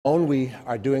We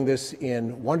are doing this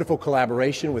in wonderful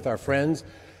collaboration with our friends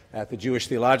at the Jewish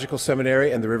Theological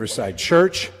Seminary and the Riverside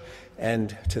Church.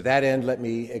 And to that end, let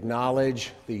me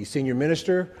acknowledge the senior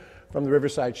minister from the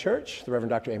Riverside Church, the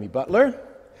Reverend Dr. Amy Butler,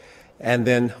 and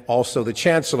then also the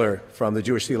chancellor from the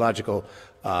Jewish Theological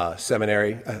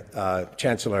Seminary,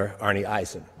 Chancellor Arnie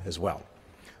Eisen, as well.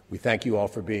 We thank you all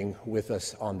for being with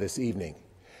us on this evening.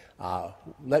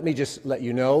 Let me just let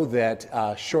you know that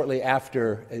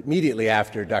immediately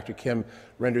after Dr. Kim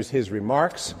renders his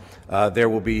remarks, there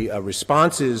will be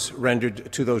responses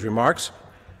rendered to those remarks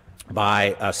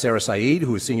by Sarah Saeed,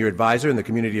 who is Senior Advisor in the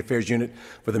Community Affairs Unit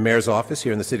for the Mayor's Office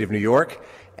here in the City of New York,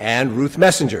 and Ruth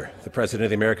Messenger, the President of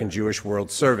the American Jewish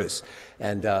World Service.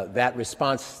 And that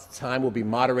response time will be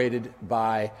moderated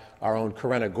by our own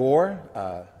Corinna Gore,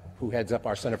 who heads up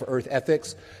our Center for Earth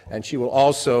Ethics, and she will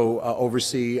also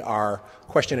oversee our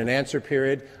question and answer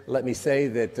period. Let me say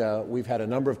that we've had a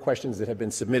number of questions that have been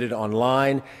submitted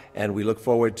online, and we look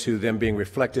forward to them being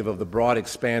reflective of the broad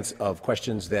expanse of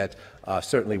questions that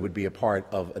certainly would be a part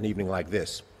of an evening like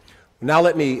this. Now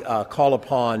let me call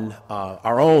upon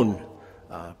our own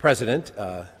president,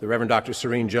 the Reverend Dr.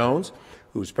 Serene Jones,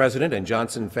 who's president and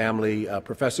Johnson Family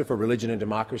Professor for Religion and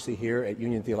Democracy here at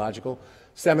Union Theological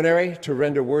Seminary, to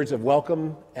render words of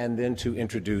welcome and then to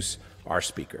introduce our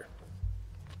speaker.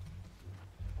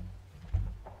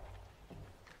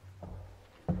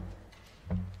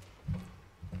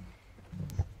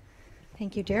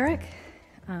 Thank you, Derek.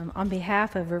 On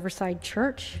behalf of Riverside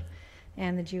Church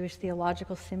and the Jewish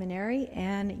Theological Seminary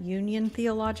and Union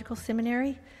Theological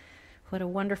Seminary, what a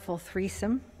wonderful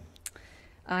threesome.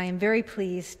 I am very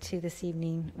pleased to this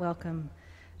evening welcome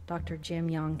Dr.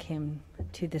 Yong Kim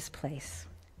to this place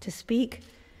to speak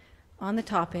on the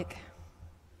topic,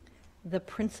 the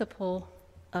principle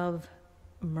of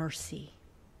mercy.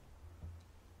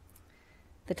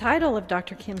 The title of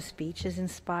Dr. Kim's speech is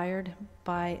inspired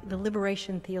by the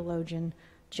liberation theologian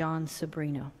John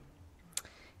Sobrino.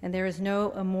 And there is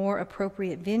no more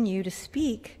appropriate venue to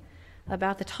speak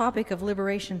about the topic of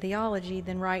liberation theology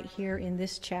than right here in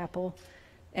this chapel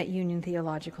at Union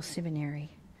Theological Seminary.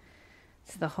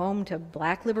 It's the home to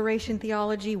Black liberation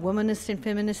theology, womanist and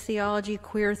feminist theology,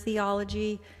 queer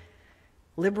theology,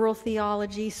 liberal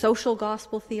theology, social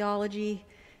gospel theology,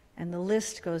 and the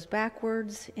list goes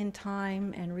backwards in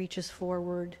time and reaches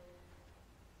forward,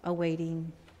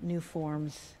 awaiting new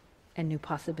forms and new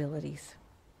possibilities.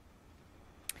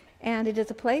 And it is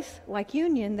a place like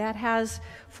Union that has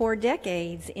for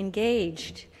decades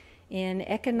engaged in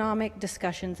economic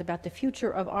discussions about the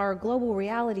future of our global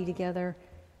reality together,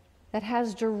 that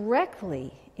has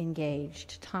directly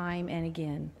engaged time and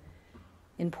again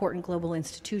important global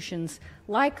institutions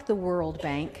like the World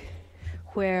Bank,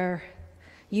 where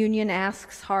Union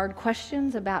asks hard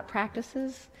questions about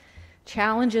practices,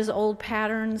 challenges old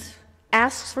patterns,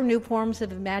 asks for new forms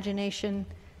of imagination,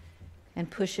 and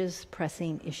pushes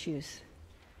pressing issues.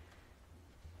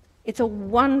 It's a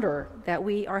wonder that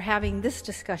we are having this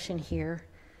discussion here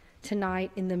tonight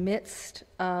in the midst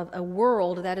of a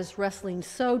world that is wrestling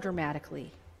so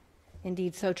dramatically,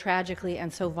 indeed so tragically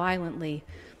and so violently,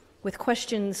 with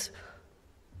questions,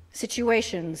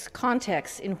 situations,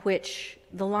 contexts in which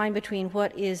the line between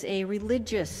what is a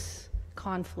religious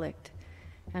conflict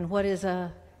and what is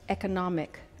an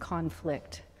economic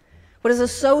conflict, what is a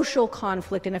social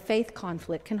conflict and a faith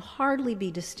conflict, can hardly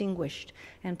be distinguished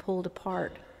and pulled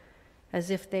apart as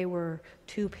if they were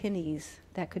two pennies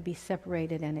that could be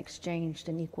separated and exchanged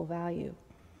in equal value.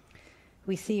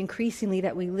 We see increasingly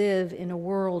that we live in a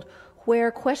world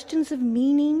where questions of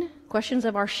meaning, questions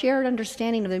of our shared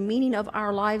understanding of the meaning of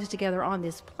our lives together on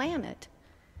this planet,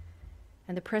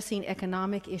 and the pressing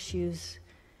economic issues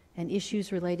and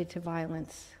issues related to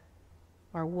violence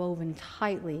are woven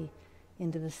tightly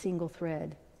into the single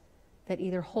thread that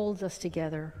either holds us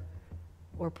together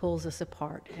or pulls us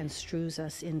apart and strews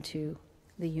us into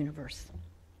the universe.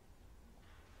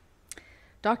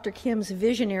 Dr. Kim's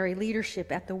visionary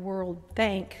leadership at the World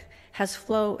Bank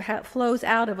flows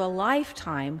out of a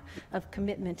lifetime of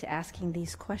commitment to asking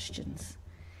these questions.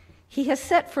 He has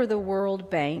set for the World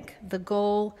Bank the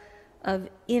goal of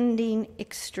ending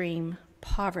extreme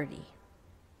poverty.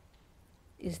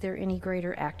 Is there any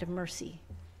greater act of mercy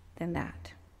than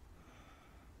that?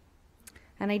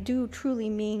 And I do truly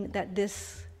mean that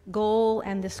this goal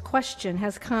and this question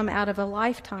has come out of a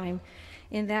lifetime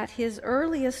in that his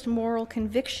earliest moral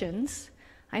convictions,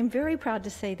 I'm very proud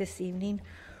to say this evening,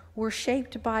 were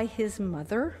shaped by his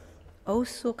mother, Oh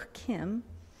Suk Kim,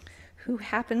 who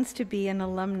happens to be an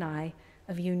alumni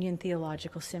of Union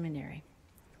Theological Seminary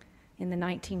in the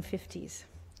 1950s.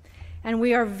 And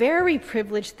we are very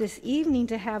privileged this evening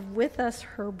to have with us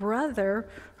her brother,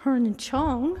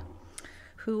 Yong,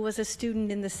 who was a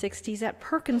student in the 60s at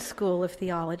Perkins School of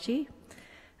Theology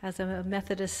as a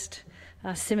Methodist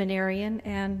seminarian.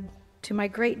 And to my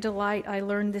great delight, I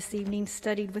learned this evening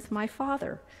studied with my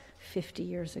father 50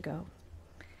 years ago.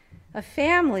 A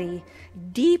family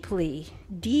deeply,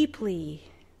 deeply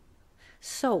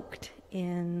soaked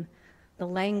in the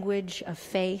language of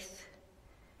faith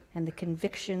and the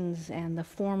convictions and the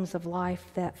forms of life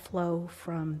that flow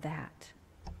from that.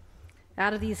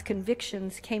 Out of these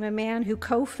convictions came a man who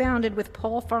co-founded with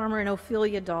Paul Farmer and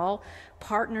Ophelia Dahl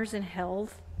Partners in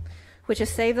Health, which has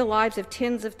saved the lives of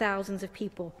tens of thousands of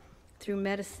people through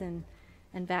medicine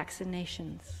and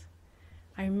vaccinations.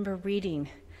 I remember reading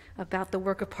about the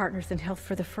work of Partners in Health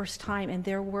for the first time, and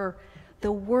there were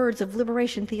the words of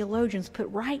liberation theologians put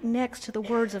right next to the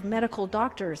words of medical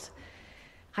doctors.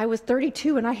 I was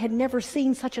 32 and I had never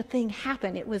seen such a thing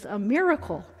happen. It was a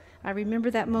miracle. I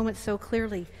remember that moment so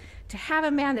clearly. To have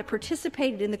a man that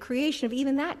participated in the creation of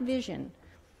even that vision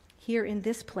here in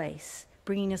this place,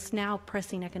 bringing us now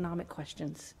pressing economic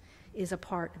questions, is a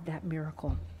part of that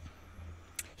miracle.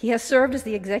 He has served as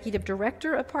the executive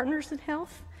director of Partners in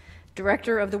Health,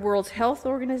 director of the World Health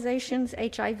Organization's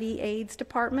HIV/AIDS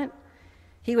department.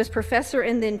 He was professor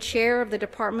and then chair of the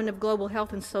Department of Global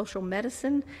Health and Social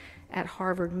Medicine at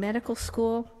Harvard Medical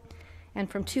School. And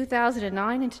from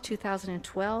 2009 into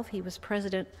 2012, he was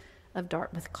president of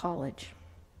Dartmouth College.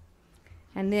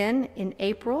 And then in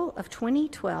April of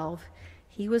 2012,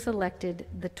 he was elected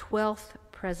the 12th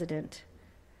president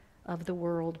of the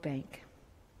World Bank.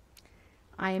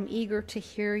 I am eager to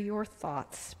hear your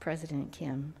thoughts, President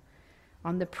Kim,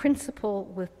 on the principle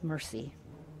with mercy.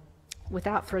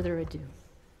 Without further ado.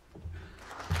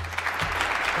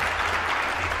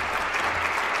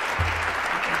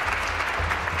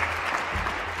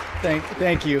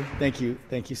 Thank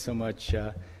you so much,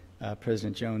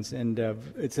 President Jones. And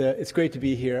it's great to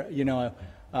be here. You know,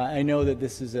 I know that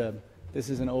this is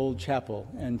an old chapel,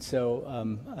 and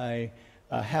so I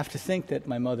have to think that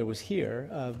my mother was here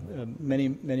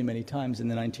many times in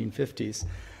the 1950s.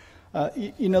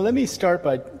 You know, let me start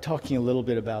by talking a little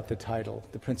bit about the title,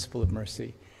 The Principle of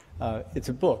Mercy. It's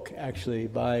a book, actually,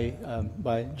 by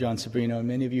John Sobrino, and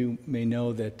many of you may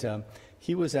know that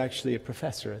he was actually a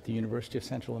professor at the University of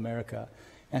Central America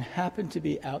and happened to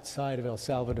be outside of El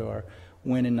Salvador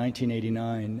when, in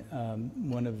 1989,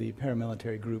 one of the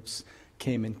paramilitary groups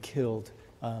came and killed,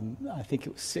 I think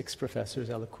it was 6 professors,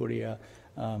 Alacuria,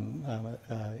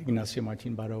 Ignacio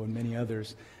Martin Baró, and many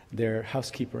others, their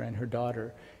housekeeper and her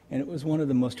daughter. And it was one of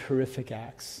the most horrific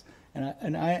acts.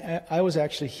 And I was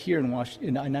actually here in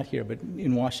Washington, not here, but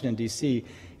in Washington, D.C.,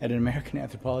 at an American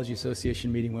Anthropology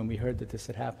Association meeting when we heard that this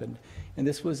had happened. And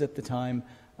this was at the time,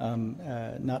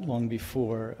 not long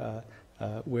before,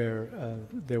 where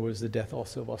there was the death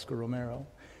also of Oscar Romero.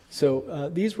 So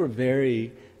these were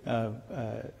very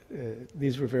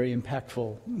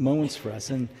impactful moments for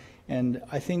us. And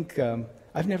I think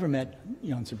I've never met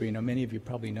Yong Sobrino. Many of you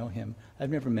probably know him. I've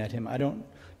never met him. I don't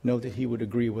know that he would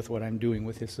agree with what I'm doing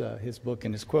with his book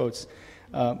and his quotes.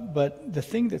 But the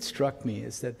thing that struck me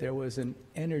is that there was an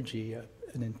energy,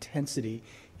 an intensity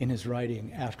in his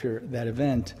writing after that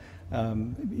event,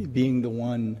 being the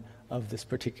one of this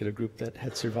particular group that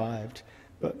had survived.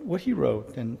 But what he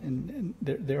wrote, and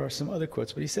there are some other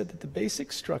quotes, but he said that the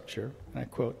basic structure, and I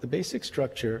quote, the basic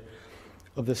structure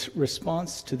of this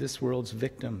response to this world's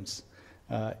victims,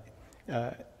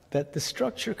 that the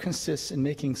structure consists in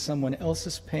making someone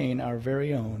else's pain our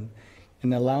very own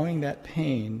and allowing that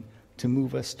pain to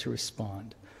move us to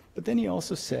respond. But then he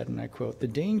also said, and I quote, the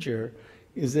danger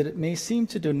is that it may seem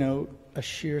to denote a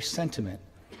sheer sentiment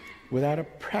without a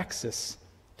praxis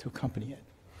to accompany it.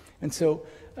 And so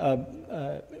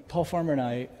Paul Farmer and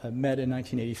I met in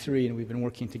 1983, and we've been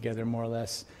working together more or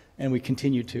less, and we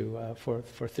continue to for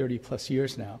 30 plus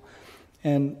years now.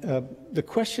 And the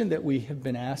question that we have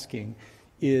been asking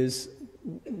is,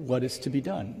 what is to be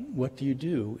done? What do you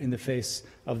do in the face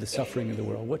of the suffering in the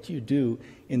world? What do you do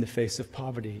in the face of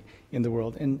poverty in the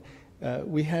world? And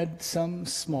we had some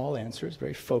small answers,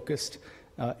 very focused,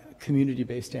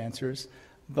 community-based answers.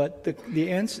 But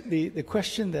the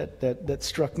question that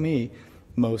struck me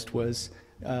most was,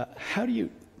 how do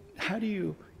you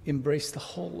embrace the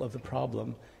whole of the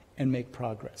problem and make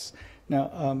progress?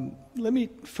 Now, let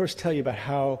me first tell you about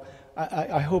how.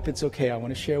 I hope it's okay. I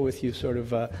want to share with you sort of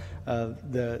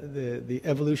the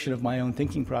evolution of my own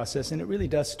thinking process, and it really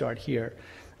does start here.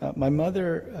 My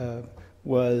mother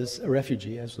was a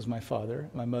refugee, as was my father.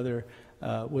 My mother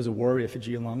was a war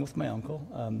refugee along with my uncle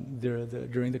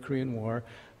during the Korean War.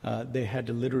 They had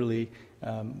to literally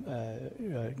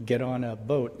get on a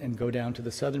boat and go down to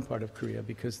the southern part of Korea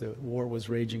because the war was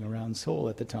raging around Seoul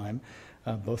at the time.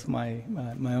 Both my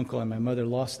uncle and my mother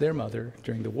lost their mother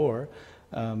during the war.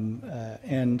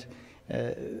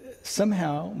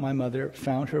 Somehow my mother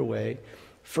found her way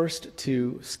first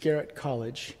to Scarrett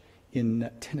College in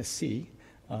Tennessee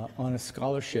on a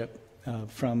scholarship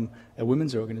from a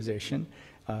women's organization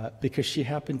because she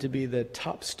happened to be the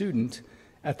top student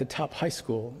at the top high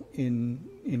school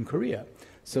in Korea.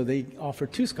 So they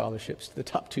offered 2 scholarships to the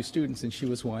top 2 students, and she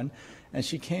was one. And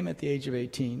she came at the age of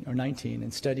 18 or 19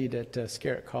 and studied at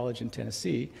Scarrett College in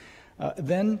Tennessee.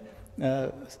 Then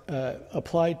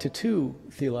applied to 2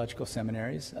 theological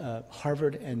seminaries,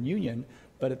 Harvard and Union,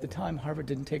 but at the time Harvard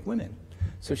didn't take women.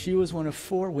 So she was one of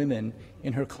 4 women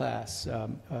in her class,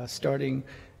 starting,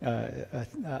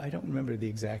 I don't remember the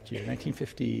exact year,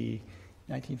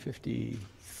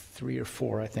 1953 or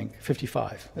 4, I think,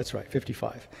 55, that's right,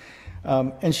 55.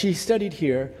 And she studied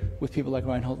here with people like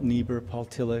Reinhold Niebuhr, Paul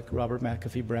Tillich, Robert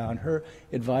McAfee Brown. Her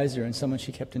advisor and someone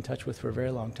she kept in touch with for a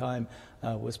very long time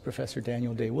was Professor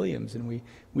Daniel Day Williams, and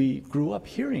we grew up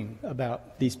hearing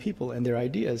about these people and their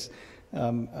ideas.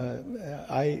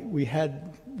 We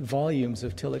had volumes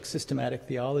of Tillich's systematic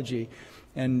theology,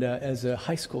 and as a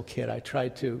high school kid I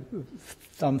tried to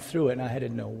thumb through it, and I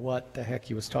didn't know what the heck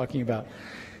he was talking about.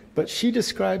 But she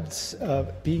describes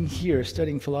being here,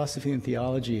 studying philosophy and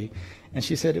theology, and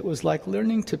she said it was like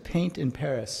learning to paint in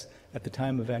Paris at the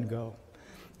time of Van Gogh.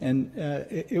 And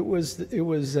it was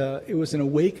an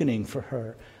awakening for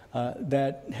her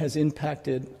that has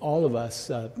impacted all of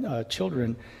us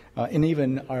children, and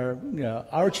even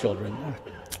our children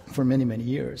for many, many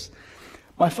years.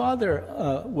 My father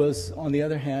was, on the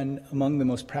other hand, among the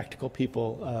most practical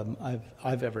people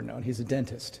I've ever known. He's a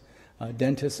dentist.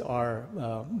 Dentists are,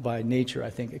 by nature,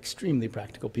 I think, extremely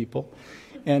practical people.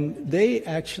 And they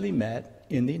actually met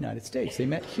in the United States. They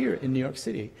met here in New York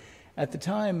City. At the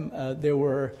time, there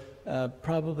were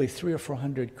probably 300 or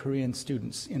 400 Korean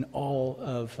students in all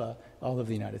of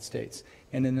the United States.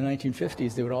 And in the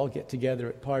 1950s, they would all get together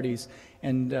at parties,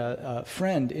 and a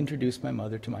friend introduced my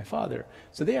mother to my father.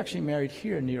 So they actually married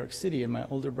here in New York City, and my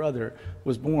older brother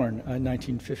was born in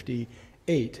 1958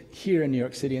 here in New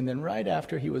York City, and then right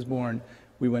after he was born,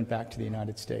 we went back to the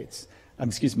United States.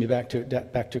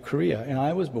 Back to Korea. And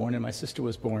I was born, and my sister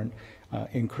was born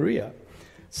in Korea.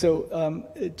 So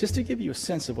just to give you a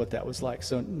sense of what that was like,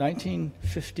 so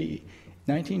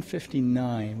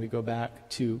 1959, we go back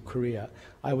to Korea.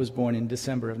 I was born in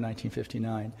December of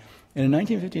 1959. And in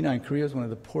 1959, Korea was one of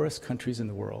the poorest countries in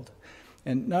the world.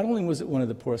 And not only was it one of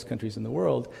the poorest countries in the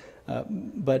world,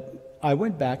 but I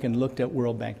went back and looked at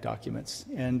World Bank documents.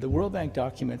 And the World Bank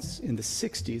documents in the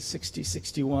 60s, 60,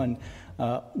 61,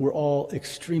 were all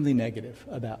extremely negative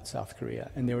about South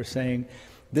Korea. And they were saying,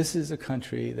 this is a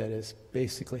country that is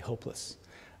basically hopeless.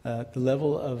 The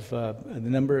level of,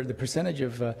 the percentage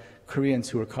of Koreans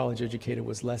who were college educated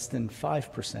was less than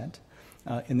 5%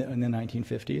 in the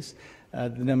 1950s. The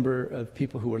number of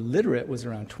people who were literate was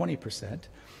around 20%.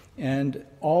 And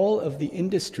all of the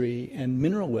industry and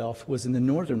mineral wealth was in the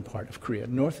northern part of Korea,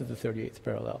 north of the 38th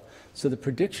parallel. So the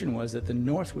prediction was that the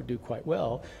north would do quite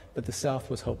well, but the south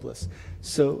was hopeless.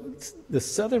 So the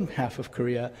southern half of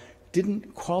Korea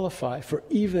didn't qualify for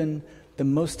even the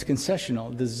most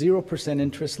concessional, the 0%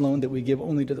 interest loan that we give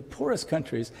only to the poorest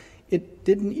countries. It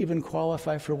didn't even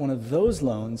qualify for one of those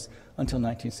loans until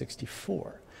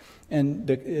 1964. And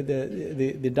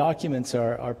the documents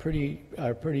are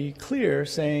pretty clear,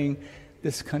 saying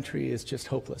this country is just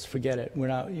hopeless. Forget it. We're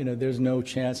not. There's no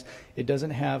chance. It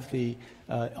doesn't have the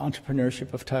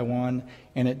entrepreneurship of Taiwan,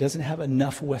 and it doesn't have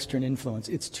enough Western influence.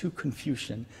 It's too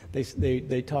Confucian.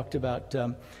 They talked about,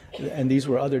 and these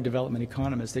were other development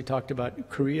economists. They talked about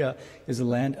Korea is a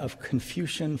land of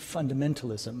Confucian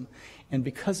fundamentalism, and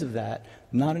because of that,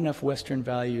 not enough Western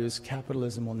values.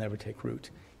 Capitalism will never take root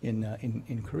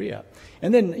in Korea.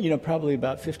 And then, probably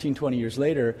about 15, 20 years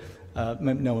later,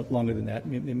 no, longer than that,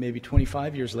 maybe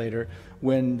 25 years later,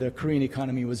 when the Korean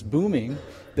economy was booming,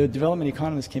 the development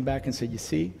economists came back and said, you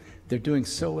see, they're doing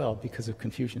so well because of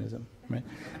Confucianism, right?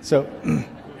 So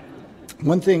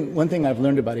one thing I've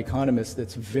learned about economists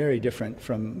that's very different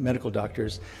from medical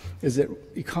doctors is that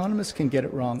economists can get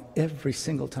it wrong every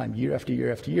single time, year after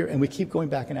year after year, and we keep going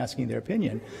back and asking their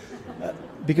opinion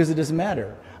because it doesn't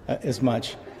matter as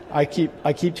much. I keep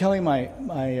telling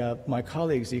my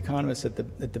colleagues, the economists at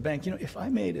the bank, if I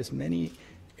made as many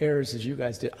errors as you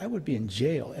guys did, I would be in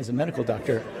jail as a medical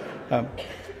doctor.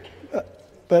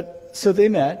 But so they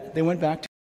met. They went back to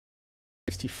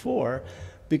 1964,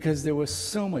 because there was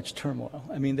so much turmoil.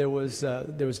 I mean, there was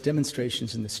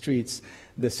demonstrations in the streets.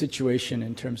 The situation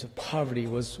in terms of poverty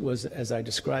was as I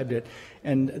described it,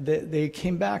 and they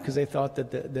came back because they thought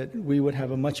that we would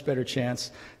have a much better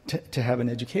chance to have an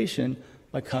education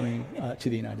by coming to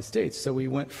the United States. So we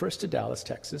went first to Dallas,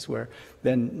 Texas, where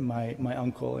then my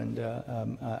uncle and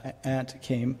aunt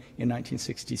came in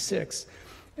 1966.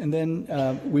 And then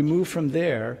we moved from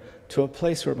there to a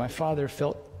place where my father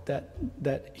felt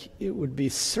that it would be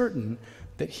certain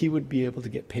that he would be able to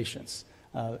get patients.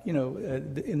 In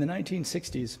the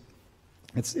 1960s,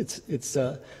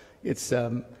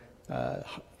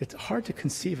 it's hard to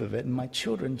conceive of it, and my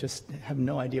children just have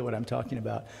no idea what I'm talking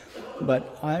about.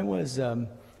 But I was a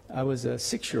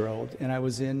 6-year-old, and I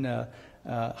was in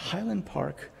Highland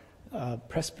Park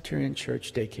Presbyterian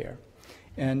Church daycare,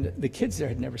 and the kids there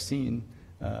had never seen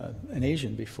an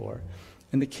Asian before.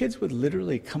 And the kids would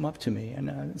literally come up to me,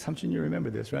 and Samson, you remember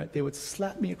this, right? They would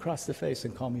slap me across the face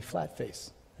and call me flat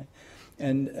face. Right?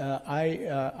 And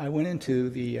I went into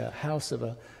the house of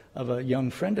a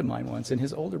young friend of mine once, and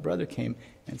his older brother came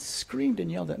and screamed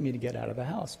and yelled at me to get out of the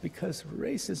house because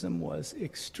racism was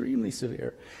extremely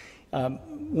severe.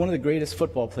 One of the greatest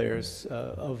football players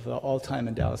of all time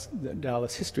in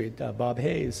Dallas history, Bob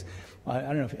Hayes. I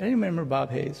don't know if anyone remember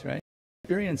Bob Hayes, right?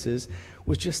 Experiences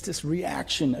was just this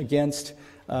reaction against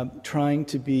trying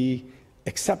to be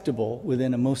acceptable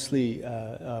within a mostly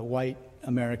white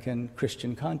American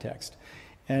Christian context.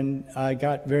 And I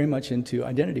got very much into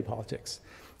identity politics.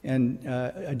 And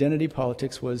identity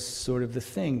politics was sort of the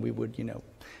thing. We would,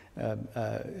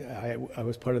 I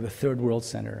was part of the Third World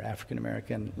Center, African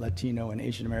American, Latino, and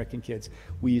Asian American kids.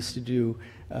 We used to do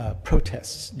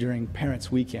protests during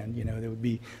Parents' Weekend. There would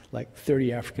be like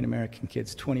 30 African American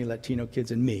kids, 20 Latino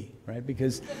kids, and me, right?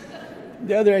 Because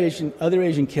the other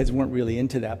Asian kids weren't really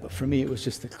into that, but for me it was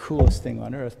just the coolest thing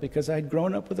on earth because I'd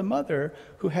grown up with a mother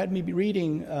who had me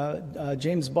reading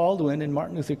James Baldwin and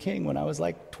Martin Luther King when I was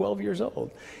like 12 years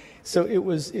old. So it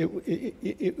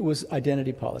was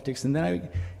identity politics, and then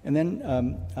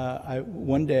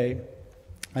one day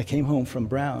I came home from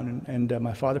Brown, and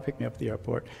my father picked me up at the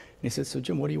airport, and he said, "So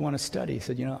Jim, what do you want to study?" He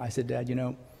said, I said, "Dad,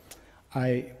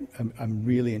 I'm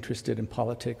really interested in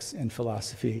politics and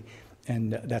philosophy,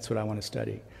 and that's what I want to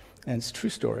study." And it's a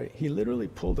true story. He literally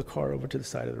pulled the car over to the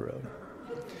side of the road.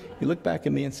 He looked back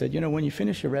at me and said, "When you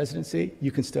finish your residency,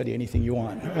 you can study anything you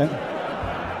want."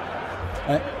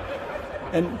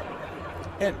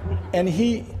 And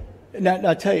he, now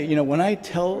I'll tell you, when I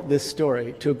tell this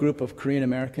story to a group of Korean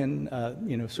American,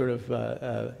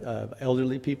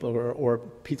 elderly people or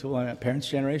people in my parents'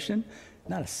 generation,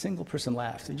 not a single person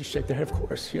laughs. They just shake their head, of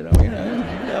course,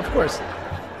 yeah, of course.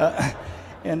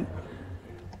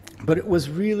 But it was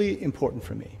really important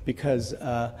for me because,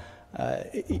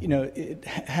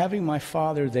 having my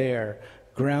father there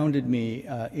grounded me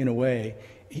in a way.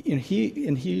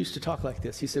 He used to talk like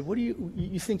this. He said, "What do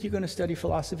you think you're going to study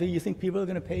philosophy? You think people are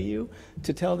going to pay you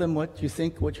to tell them what you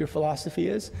think, what your philosophy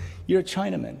is? You're a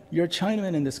Chinaman. You're a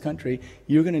Chinaman in this country.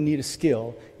 You're going to need a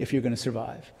skill if you're going to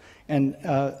survive." And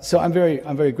so I'm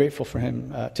very grateful for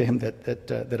him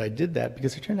that I did that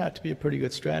because it turned out to be a pretty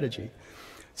good strategy.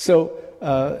 So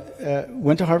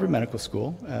went to Harvard Medical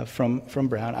School from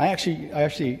Brown. I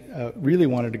actually really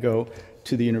wanted to go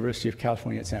to the University of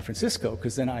California at San Francisco,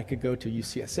 because then I could go to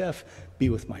UCSF, be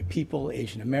with my people,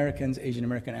 Asian Americans, Asian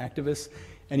American activists.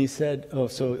 And he said, "Oh,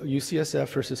 so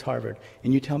UCSF versus Harvard,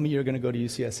 and you tell me you're going to go to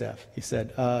UCSF?" He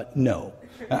said, "No."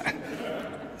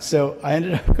 So I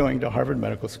ended up going to Harvard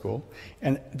Medical School,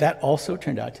 and that also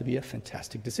turned out to be a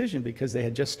fantastic decision because they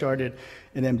had just started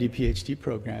an MD PhD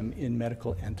program in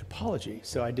medical anthropology.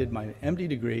 So I did my MD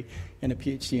degree and a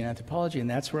PhD in anthropology, and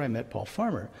that's where I met Paul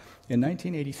Farmer in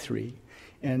 1983.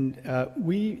 And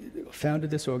we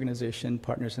founded this organization,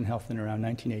 Partners in Health, in around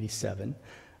 1987.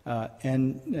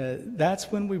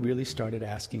 That's when we really started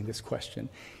asking this question.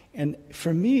 And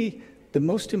for me, the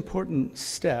most important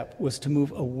step was to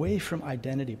move away from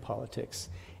identity politics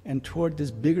and toward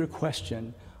this bigger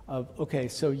question of, okay,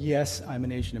 so yes, I'm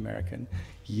an Asian American.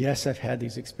 Yes, I've had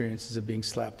these experiences of being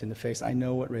slapped in the face. I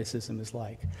know what racism is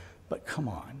like. But come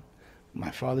on.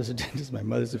 My father's a dentist, my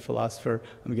mother's a philosopher.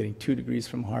 I'm getting 2 degrees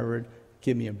from Harvard.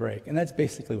 Give me a break. And that's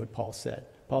basically what Paul said.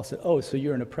 Paul said, "Oh, so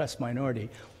you're an oppressed minority.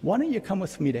 Why don't you come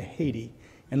with me to Haiti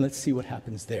and let's see what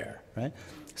happens there," right?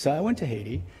 So I went to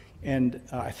Haiti, and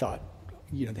I thought,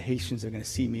 the Haitians are going to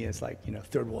see me as like,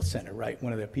 Third World Center, right?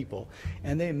 One of their people.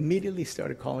 And they immediately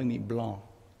started calling me blanc.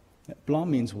 Blanc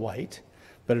means white,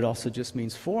 but it also just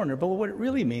means foreigner. But what it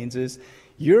really means is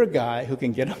You're a guy who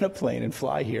can get on a plane and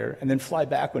fly here and then fly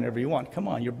back whenever you want. Come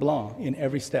on, you're blanc in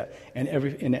every step and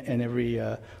in every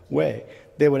way.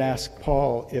 They would ask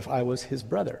Paul if I was his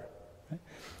brother. Right?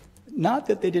 Not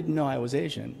that they didn't know I was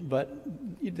Asian, but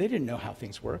they didn't know how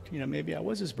things worked. Maybe I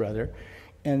was his brother.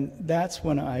 And that's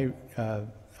when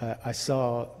I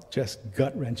saw just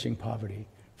gut-wrenching poverty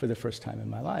for the first time in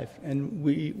my life. And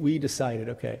we decided,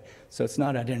 okay, so it's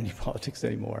not identity politics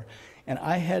anymore. And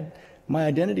my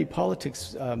identity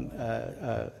politics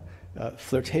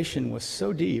flirtation was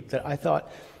so deep that I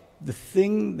thought the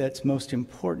thing that's most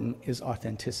important is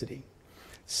authenticity.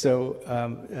 So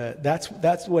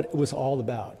that's what it was all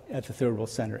about at the Third World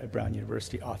Center at Brown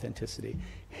University, authenticity.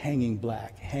 Hanging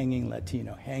Black, hanging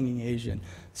Latino, hanging Asian,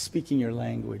 speaking your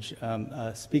language,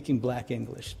 speaking Black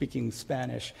English, speaking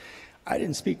Spanish. I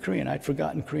didn't speak Korean. I'd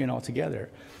forgotten Korean altogether.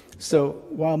 So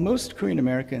while most Korean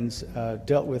Americans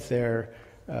dealt with their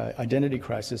identity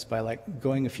crisis by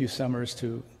going a few summers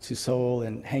to Seoul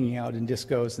and hanging out in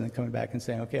discos and then coming back and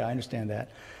saying, okay, I understand that.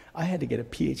 I had to get a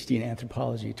PhD in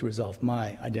anthropology to resolve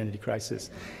my identity crisis.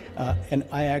 And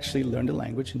I actually learned a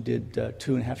language and did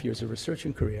 2.5 years of research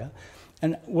in Korea.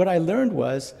 And what I learned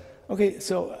was, okay,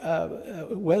 so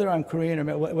whether I'm Korean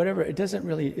or whatever, it doesn't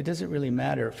really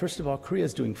matter. First of all,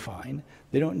 Korea's doing fine.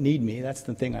 They don't need me. That's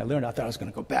the thing I learned. I thought I was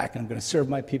going to go back and I'm going to serve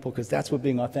my people because that's what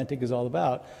being authentic is all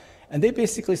about. And they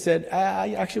basically said,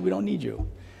 actually, we don't need you.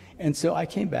 And so I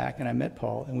came back and I met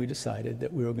Paul and we decided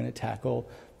that we were going to tackle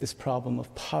this problem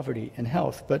of poverty and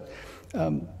health. But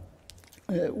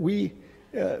we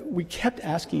kept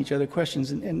asking each other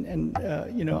questions, and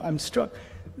I'm struck.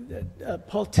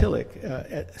 Paul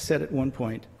Tillich said at one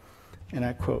point, and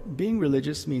I quote, "Being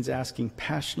religious means asking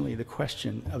passionately the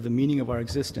question of the meaning of our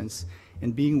existence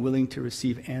and being willing to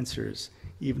receive answers,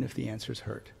 even if the answers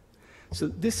hurt." So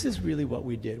this is really what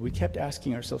we did. We kept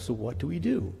asking ourselves, so what do we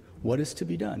do? What is to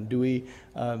be done? Do we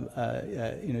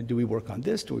work on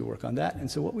this? Do we work on that? And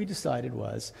so what we decided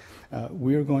was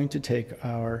we are going to take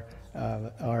our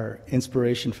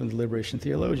inspiration from the liberation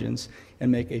theologians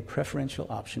and make a preferential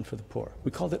option for the poor.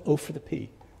 We called it O for the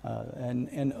P.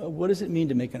 And what does it mean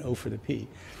to make an O for the P?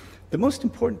 The most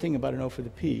important thing about an O for the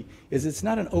P is it's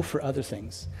not an O for other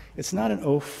things. It's not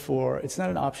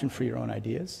an option for your own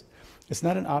ideas. It's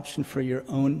not an option for your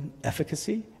own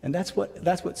efficacy. And that's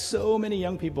what so many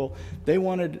young people, they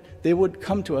would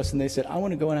come to us and they said, I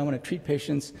want to go and I want to treat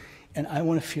patients and I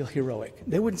want to feel heroic.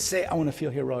 They wouldn't say, I want to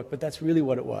feel heroic, but that's really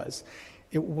what it was.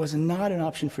 It was not an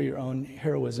option for your own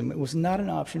heroism. It was not an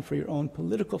option for your own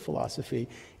political philosophy.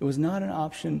 It was not an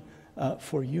option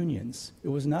for unions. It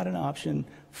was not an option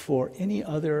for any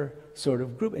other sort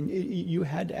of group. And you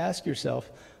had to ask yourself,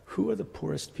 who are the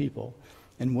poorest people?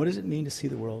 And what does it mean to see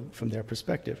the world from their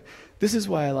perspective? This is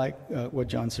why I like what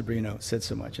John Sobrino said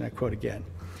so much, and I quote again.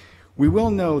 "We well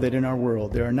know that in our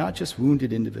world there are not just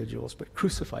wounded individuals, but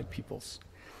crucified peoples,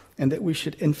 and that we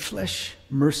should enflesh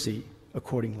mercy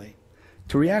accordingly.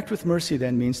 To react with mercy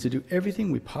then means to do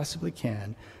everything we possibly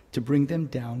can to bring them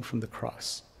down from the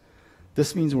cross.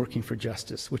 This means working for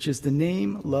justice, which is the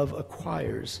name love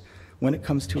acquires when it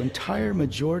comes to entire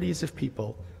majorities of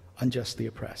people unjustly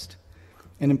oppressed,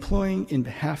 and employing in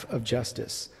behalf of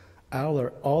justice all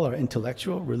our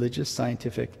intellectual, religious,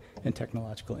 scientific, and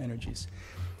technological energies."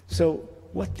 So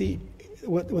what the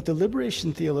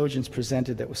liberation theologians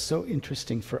presented that was so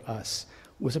interesting for us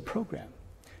was a program.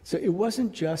 So it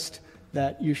wasn't just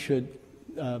that you should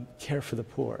care for the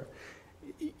poor.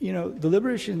 The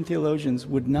liberation theologians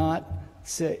would not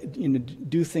say,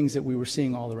 do things that we were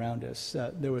seeing all around us.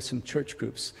 There were some church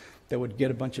groups that would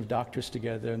get a bunch of doctors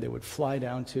together and they would fly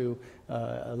down to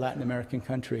a Latin American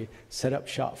country, set up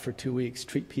shop for 2 weeks,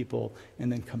 treat people, and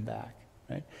then come back,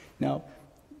 right? Now,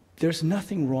 there's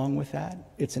nothing wrong with that.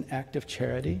 It's an act of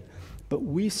charity, but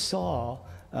we saw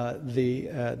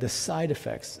the side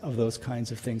effects of those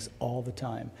kinds of things all the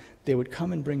time. They would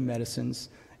come and bring medicines,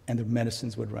 and the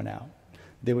medicines would run out.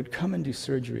 They would come and do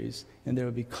surgeries, and there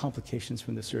would be complications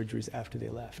from the surgeries after they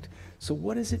left. So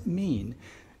what does it mean?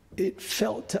 It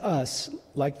felt to us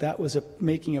like that was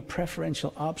making a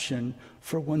preferential option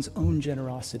for one's own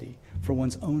generosity, for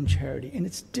one's own charity. And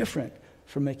it's different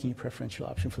from making a preferential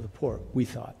option for the poor, we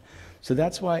thought. So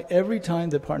that's why every time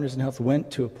that Partners in Health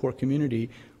went to a poor community,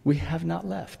 we have not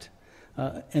left.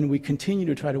 And we continue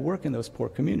to try to work in those poor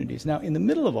communities. Now, in the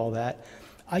middle of all that,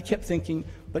 I kept thinking,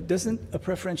 but doesn't a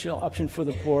preferential option for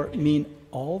the poor mean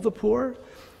all the poor?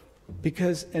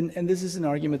 Because, and this is an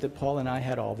argument that Paul and I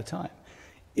had all the time.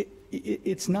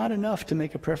 It's not enough to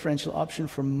make a preferential option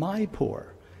for my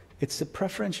poor. It's a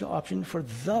preferential option for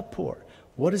the poor.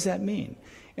 What does that mean?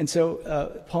 And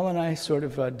so Paul and I sort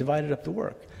of divided up the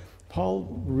work.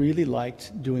 Paul really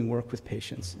liked doing work with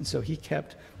patients, and so he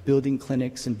kept building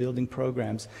clinics and building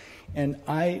programs. And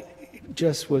I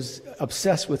just was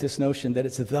obsessed with this notion that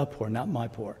it's the poor, not my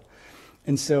poor.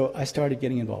 And so I started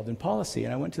getting involved in policy,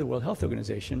 and I went to the World Health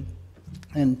Organization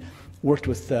and worked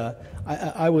with,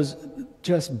 I was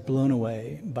just blown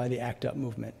away by the ACT UP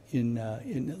movement in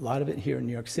a lot of it here in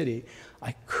New York City.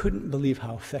 I couldn't believe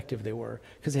how effective they were,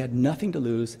 because they had nothing to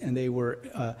lose, and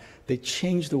they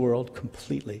changed the world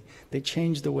completely. They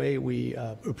changed the way we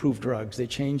approve drugs. They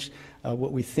changed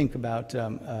what we think about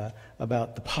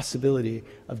the possibility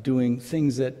of doing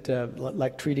things that,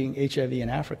 like treating HIV in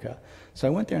Africa. So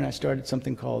I went there and I started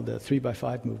something called the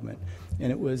 3x5 movement,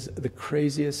 and it was the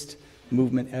craziest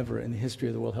movement ever in the history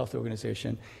of the World Health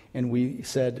Organization. And we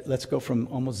said, let's go from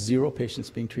almost 0 patients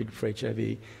being treated for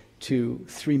HIV to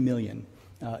 3 million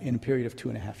in a period of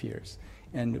 2.5 years.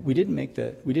 And we didn't make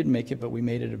it, but we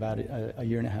made it about a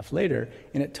year and a half later.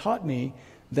 And it taught me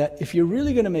that if you're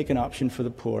really going to make an option for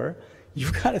the poor,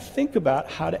 you've got to think about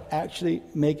how to actually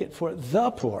make it for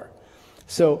the poor.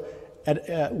 So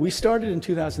we started in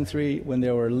 2003 when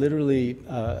there were literally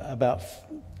about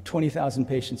 20,000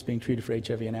 patients being treated for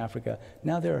HIV in Africa.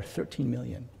 Now there are 13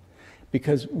 million.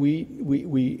 Because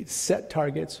we set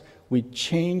targets, we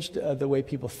changed the way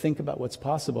people think about what's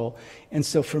possible. And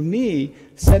so for me,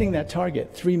 setting that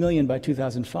target, 3 million by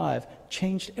 2005,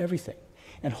 changed everything.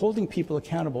 And holding people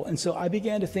accountable. And so I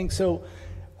began to think, so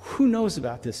who knows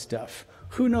about this stuff?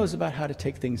 Who knows about how to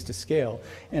take things to scale?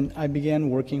 And I began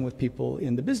working with people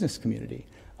in the business community.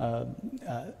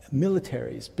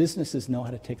 Militaries, businesses know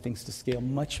how to take things to scale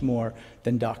much more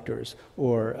than doctors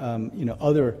or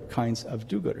other kinds of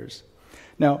do-gooders.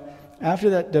 Now, after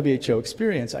that WHO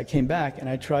experience, I came back and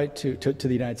I tried to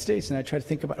the United States, and I tried to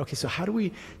think about, okay, so how do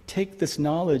we take this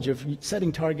knowledge of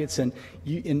setting targets and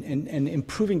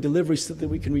improving delivery so that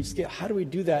we can reach scale? How do we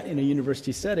do that in a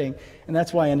university setting? And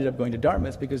that's why I ended up going to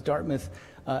Dartmouth, because Dartmouth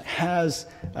has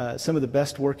some of the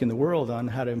best work in the world on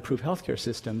how to improve healthcare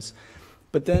systems.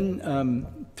 But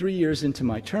then 3 years into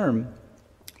my term,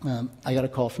 I got a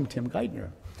call from Tim Geithner.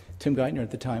 Tim Geithner at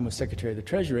the time was Secretary of the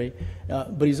Treasury,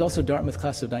 but he's also Dartmouth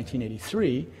class of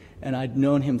 1983, and I'd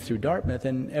known him through Dartmouth,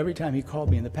 and every time he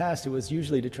called me in the past, it was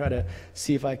usually to try to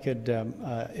see if I could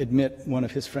admit one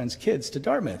of his friend's kids to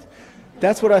Dartmouth.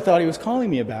 That's what I thought he was calling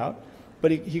me about,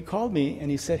 but he called me and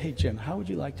he said, hey Jim, how would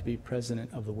you like to be president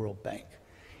of the World Bank?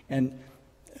 And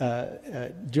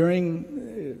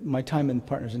during my time in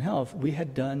Partners in Health, we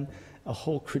had done a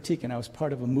whole critique, and I was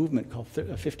part of a movement called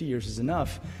 50 Years is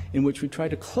Enough, in which we tried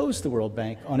to close the World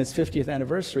Bank on its 50th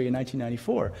anniversary in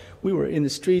 1994. We were in the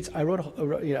streets. I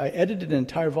edited an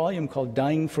entire volume called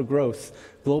Dying for Growth,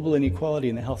 Global Inequality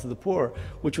and the Health of the Poor,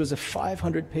 which was a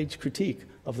 500-page critique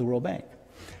of the World Bank.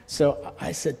 So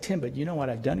I said, Tim, but you know what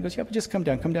I've done? He goes, yeah, but just come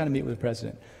down and meet with the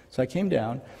president. So I came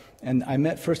down, and I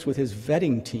met first with his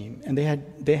vetting team, and they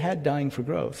had Dying for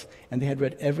Growth, and they had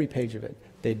read every page of it.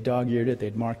 They'd dog-eared it,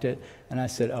 they'd marked it, and I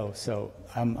said, oh, so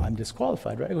I'm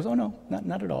disqualified, right? He goes, oh no,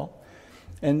 not at all.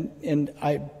 And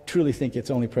I truly think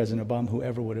it's only President Obama who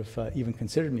ever would have even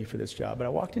considered me for this job. But I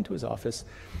walked into his office,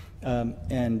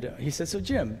 and he said, so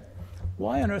Jim,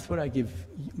 why on earth would I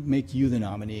make you the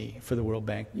nominee for the World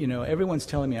Bank? You know, everyone's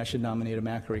telling me I should nominate a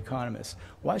macroeconomist.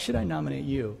 Why should I nominate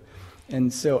you?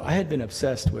 And so I had been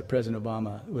obsessed with President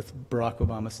Obama, with Barack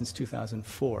Obama, since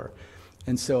 2004.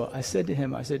 And so I said to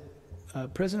him, I said,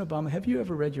 President Obama, have you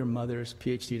ever read your mother's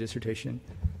PhD dissertation?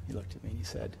 He looked at me and he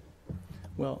said,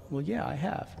 well, yeah, I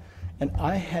have. And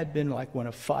I had been like one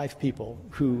of 5 people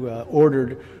who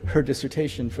ordered her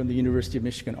dissertation from the University of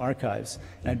Michigan archives,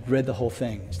 and I'd read the whole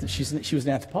thing. She was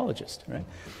an anthropologist, right?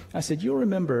 I said, you'll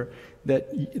remember that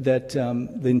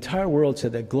the entire world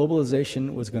said that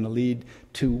globalization was going to lead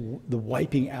to the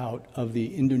wiping out of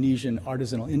the Indonesian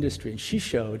artisanal industry. And she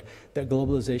showed that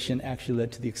globalization actually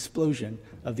led to the explosion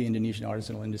of the Indonesian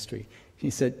artisanal industry. He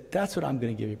said, that's what I'm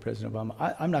going to give you, President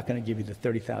Obama. I'm not going to give you the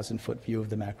 30,000-foot view of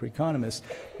the macroeconomist,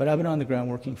 but I've been on the ground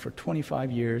working for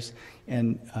 25 years,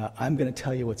 and I'm going to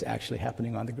tell you what's actually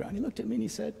happening on the ground. He looked at me and he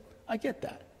said, I get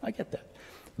that.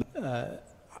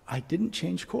 I didn't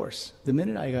change course. The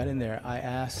minute I got in there, I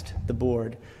asked the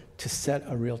board to set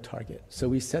a real target. So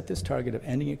we set this target of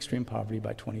ending extreme poverty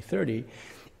by 2030.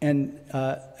 And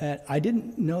I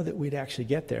didn't know that we'd actually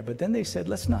get there. But then they said,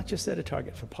 let's not just set a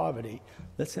target for poverty,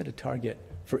 let's set a target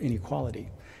for inequality.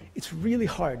 It's really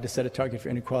hard to set a target for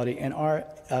inequality. And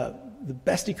the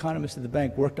best economists at the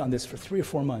bank worked on this for 3 or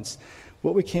 4 months.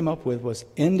 What we came up with was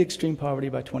end extreme poverty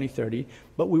by 2030,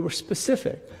 but we were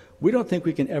specific. We don't think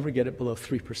we can ever get it below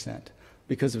 3%.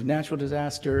 because of natural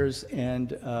disasters and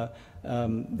the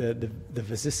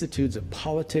vicissitudes of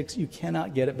politics, you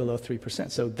cannot get it below 3%.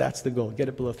 So that's the goal, get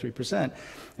it below 3%.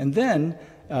 And then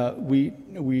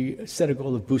we set a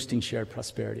goal of boosting shared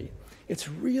prosperity. It's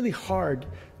really hard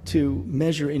to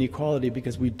measure inequality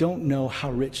because we don't know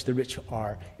how rich the rich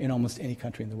are in almost any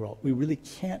country in the world. We really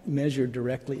can't measure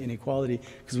directly inequality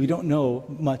because we don't know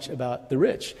much about the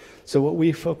rich. So what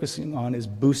we're focusing on is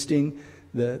boosting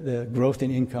the growth in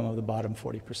income of the bottom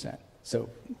 40%. So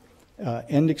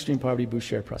end extreme poverty, boost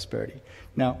shared prosperity.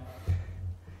 Now,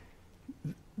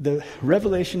 the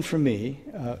revelation for me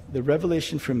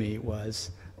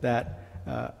was that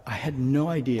I had no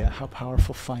idea how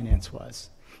powerful finance was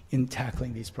in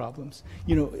tackling these problems.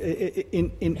 You know,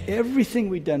 in everything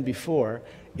we'd done before,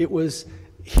 it was,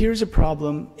 here's a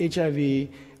problem, HIV,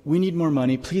 we need more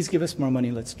money, please give us more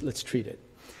money, let's treat it.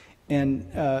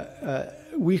 And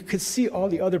we could see all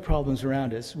the other problems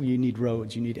around us. You need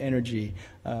roads, you need energy,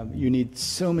 you need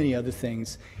so many other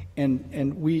things.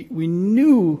 And we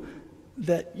knew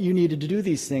that you needed to do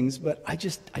these things, but I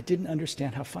didn't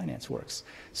understand how finance works.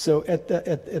 So at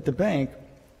the bank,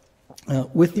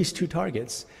 with these two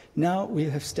targets, now we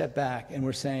have stepped back and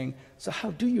we're saying, so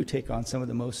how do you take on some of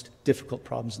the most difficult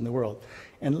problems in the world?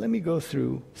 And let me go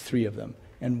through three of them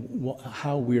and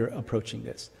how we're approaching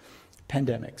this.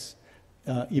 Pandemics.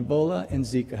 Ebola and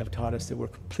Zika have taught us that we're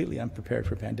completely unprepared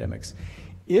for pandemics.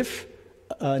 If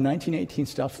a 1918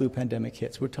 style flu pandemic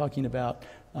hits, we're talking about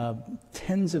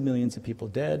tens of millions of people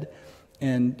dead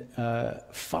and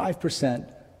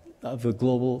 5% of the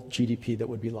global GDP that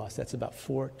would be lost. That's about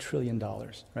 $4 trillion,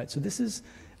 right? So this is,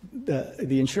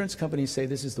 the insurance companies say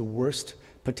this is the worst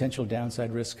potential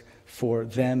downside risk for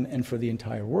them and for the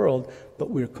entire world,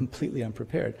 but we're completely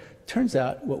unprepared. Turns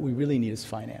out what we really need is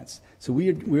finance. So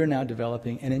we're now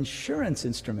developing an insurance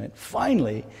instrument,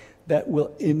 finally, that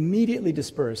will immediately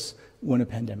disperse when a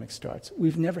pandemic starts.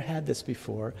 We've never had this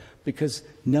before because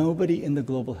nobody in the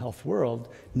global health world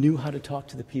knew how to talk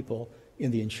to the people in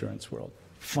the insurance world.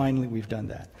 Finally, we've done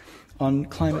that. On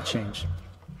climate change,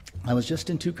 I was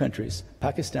just in two countries,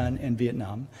 Pakistan and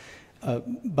Vietnam.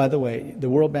 By the way, the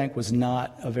World Bank was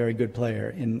not a very good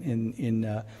player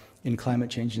in climate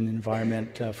change and the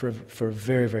environment for a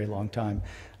very, very long time.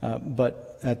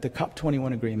 But at the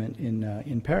COP21 agreement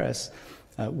in Paris,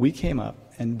 we came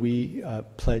up and we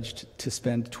pledged to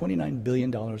spend $29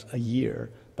 billion a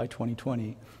year by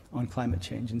 2020 on climate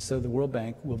change. And so the World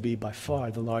Bank will be by far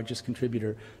the largest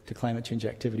contributor to climate change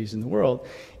activities in the world.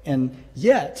 And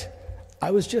yet,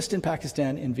 I was just in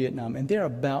Pakistan and Vietnam, and they're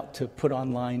about to put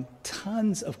online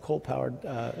tons of coal-powered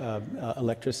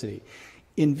electricity.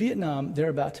 In Vietnam, they're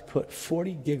about to put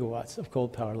 40 gigawatts of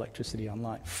coal-powered electricity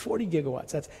online. 40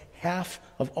 gigawatts, that's half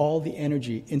of all the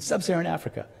energy in sub-Saharan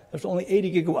Africa. There's only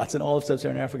 80 gigawatts in all of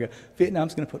sub-Saharan Africa.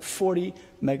 Vietnam's going to put 40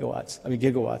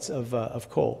 gigawatts of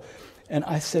coal. And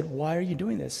I said, why are you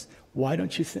doing this? Why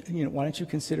don't you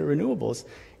consider renewables?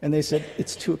 And they said,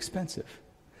 it's too expensive.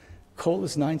 Coal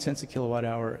is 9 cents a kilowatt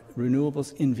hour.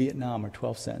 Renewables in Vietnam are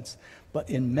 12 cents. But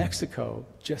in Mexico,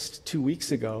 just 2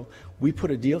 weeks ago, we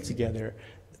put a deal together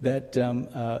that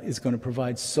is going to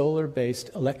provide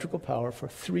solar-based electrical power for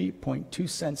 3.2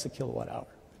 cents a kilowatt hour.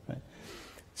 Right?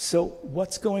 So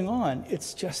what's going on?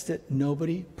 It's just that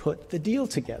nobody put the deal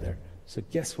together. So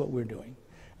guess what we're doing?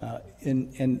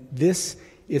 And this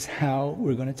is how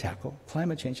we're going to tackle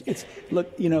climate change.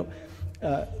 Look,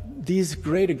 these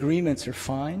great agreements are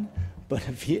fine, but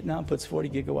if Vietnam puts 40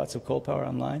 gigawatts of coal power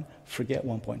online, forget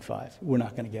 1.5. We're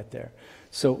not going to get there.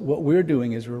 So what we're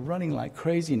doing is we're running like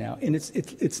crazy now, and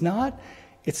it's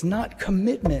not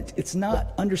commitment, it's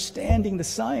not understanding the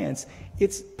science,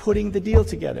 it's putting the deal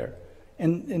together.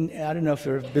 And I don't know if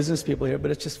there are business people here, but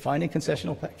it's just finding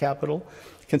concessional capital,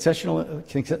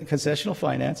 concessional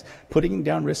finance, putting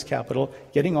down risk capital,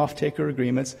 getting off-taker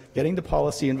agreements, getting the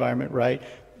policy environment right,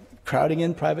 crowding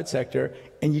in private sector,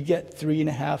 and you get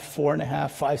 3.5,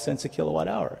 4.5, 5 cents a kilowatt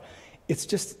hour. It's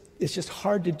just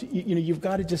hard to do. You've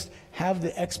got to just have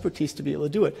the expertise to be able to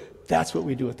do it. That's what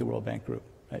we do at the World Bank Group.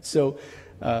 Right? So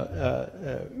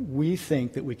we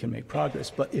think that we can make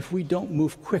progress, but if we don't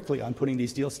move quickly on putting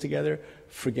these deals together,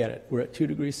 forget it. We're at 2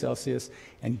 degrees Celsius,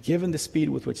 and given the speed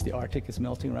with which the Arctic is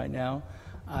melting right now,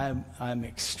 I'm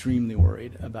extremely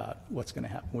worried about what's going to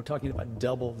happen. We're talking about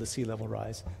double the sea level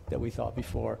rise that we thought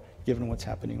before, given what's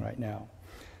happening right now.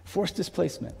 Forced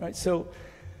displacement, right? So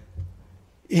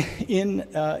in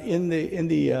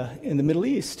the Middle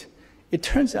East, it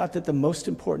turns out that the most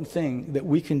important thing that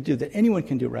we can do, that anyone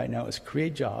can do right now, is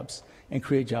create jobs, and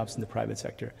create jobs in the private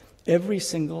sector. Every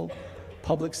single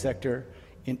public sector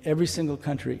in every single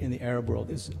country in the Arab world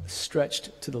is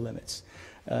stretched to the limits.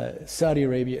 Saudi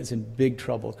Arabia is in big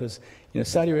trouble because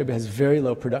Saudi Arabia has very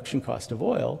low production cost of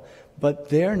oil, but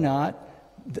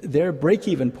their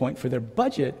break-even point for their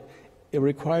budget, it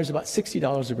requires about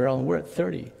 $60 a barrel, and we're at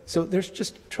 30. So there's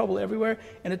just trouble everywhere,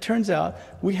 and it turns out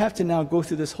we have to now go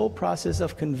through this whole process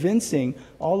of convincing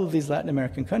all of these Latin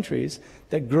American countries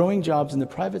that growing jobs in the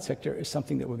private sector is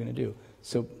something that we're going to do.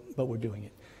 But we're doing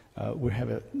it. We have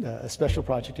a special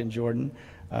project in Jordan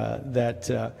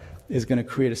that is going to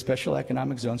create a special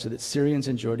economic zone so that Syrians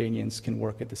and Jordanians can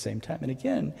work at the same time. And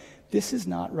again, this is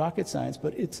not rocket science,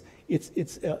 but it's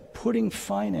putting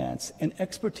finance and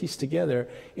expertise together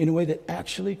in a way that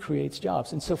actually creates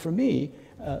jobs. And so for me,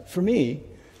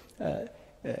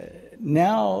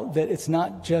 now that it's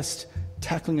not just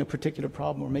tackling a particular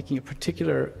problem or making a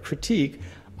particular critique,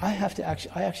 I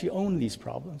actually own these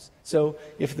problems. So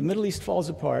if the Middle East falls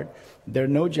apart, there are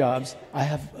no jobs, I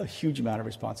have a huge amount of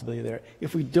responsibility there.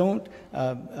 If we don't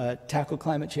tackle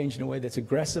climate change in a way that's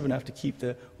aggressive enough to keep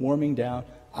the warming down,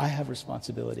 I have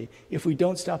responsibility. If we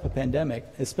don't stop a pandemic,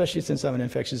 especially since I'm an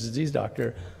infectious disease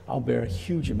doctor, I'll bear a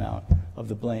huge amount of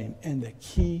the blame. And the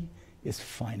key is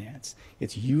finance.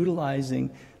 It's utilizing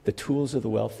the tools of the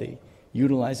wealthy,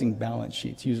 utilizing balance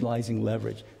sheets, utilizing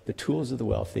leverage, the tools of the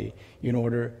wealthy in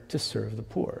order to serve the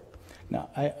poor. Now,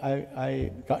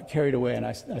 I got carried away and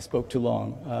I spoke too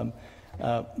long,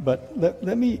 but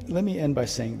let me end by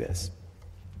saying this.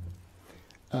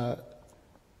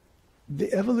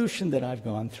 The evolution that I've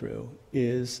gone through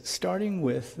is starting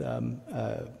with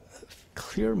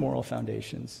clear moral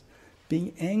foundations,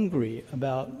 being angry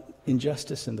about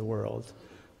injustice in the world,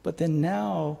 but then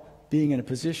now being in a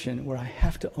position where I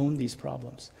have to own these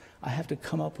problems. I have to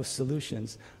come up with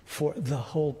solutions for the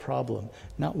whole problem,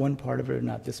 not one part of it or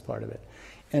not this part of it.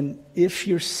 And if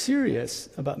you're serious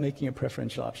about making a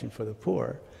preferential option for the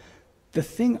poor, the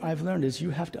thing I've learned is you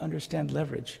have to understand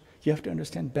leverage. You have to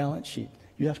understand balance sheet.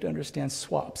 You have to understand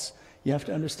swaps. You have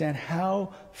to understand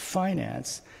how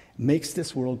finance makes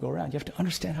this world go around. You have to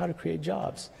understand how to create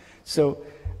jobs. So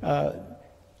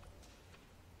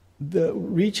the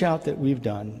reach out that we've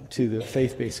done to the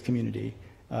faith-based community,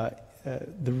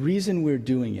 the reason we're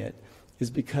doing it is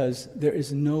because there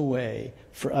is no way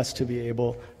for us to be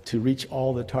able to reach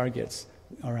all the targets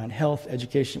around health,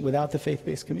 education, without the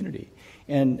faith-based community.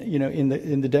 And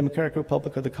in the Democratic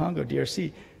Republic of the Congo,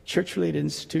 DRC, church-related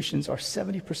institutions are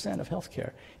 70% of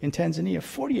healthcare. In Tanzania,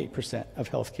 48% of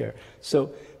healthcare.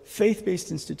 So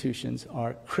faith-based institutions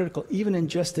are critical, even in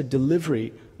just the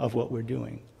delivery of what we're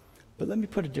doing. But let me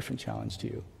put a different challenge to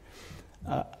you.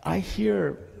 I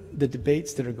hear the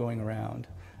debates that are going around.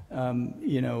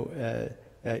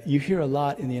 You hear a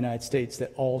lot in the United States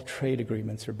that all trade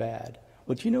agreements are bad.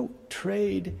 Well,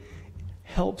 trade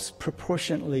helps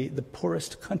proportionately the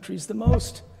poorest countries the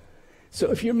most. So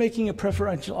if you're making a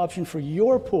preferential option for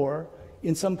your poor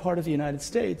in some part of the United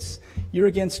States, you're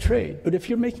against trade. But if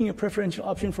you're making a preferential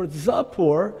option for the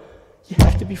poor, you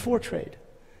have to be for trade.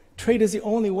 Trade is the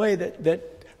only way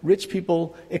that rich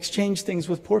people exchange things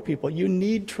with poor people. You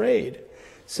need trade.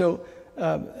 So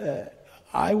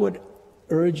I would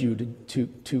urge you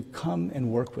to come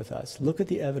and work with us. Look at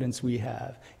the evidence we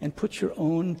have and put your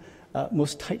own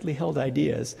most tightly held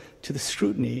ideas to the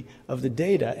scrutiny of the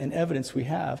data and evidence we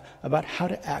have about how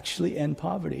to actually end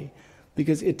poverty.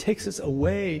 Because it takes us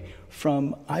away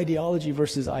from ideology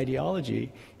versus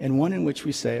ideology, and one in which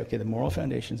we say, okay, the moral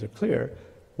foundations are clear.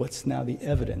 What's now the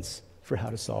evidence for how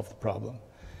to solve the problem?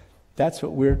 That's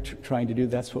what we're trying to do.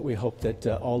 That's what we hope that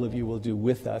all of you will do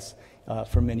with us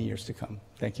for many years to come.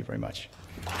 Thank you very much.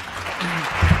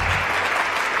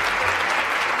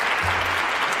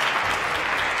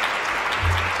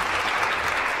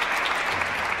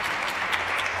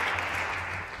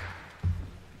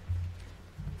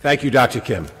 Thank you, Dr.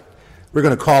 Kim. We're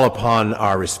going to call upon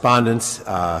our respondents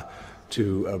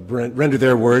to render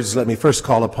their words. Let me first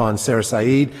call upon Sarah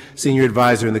Saeed, Senior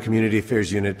Advisor in the Community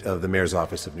Affairs Unit of the Mayor's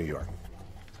Office of New York.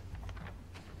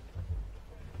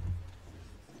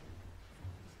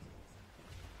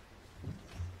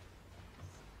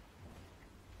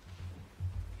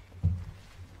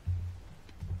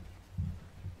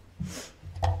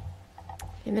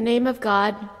 In the name of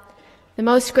God, the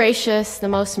most gracious, the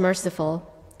most merciful,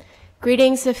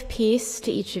 greetings of peace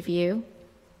to each of you.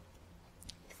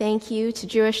 Thank you to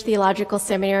Jewish Theological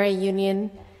Seminary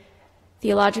Union,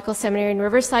 Theological Seminary and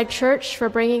Riverside Church for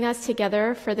bringing us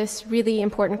together for this really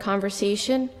important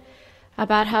conversation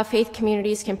about how faith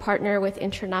communities can partner with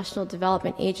international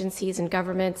development agencies and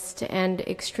governments to end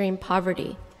extreme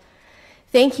poverty.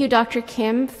 Thank you, Dr.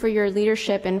 Kim, for your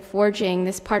leadership in forging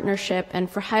this partnership and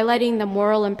for highlighting the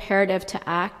moral imperative to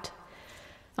act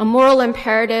a moral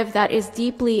imperative that is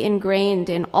deeply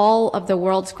ingrained in all of the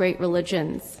world's great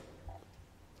religions.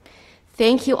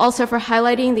 Thank you also for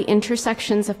highlighting the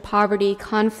intersections of poverty,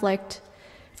 conflict,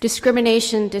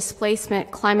 discrimination,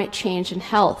 displacement, climate change, and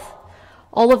health.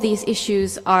 All of these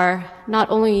issues are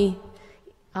not only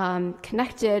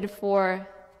connected for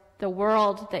the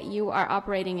world that you are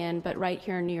operating in, but right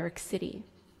here in New York City.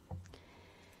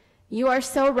 You are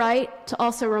so right to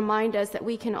also remind us that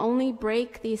we can only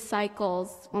break these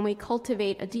cycles when we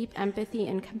cultivate a deep empathy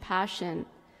and compassion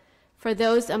for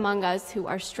those among us who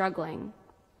are struggling.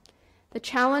 The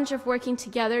challenge of working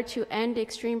together to end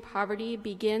extreme poverty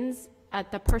begins at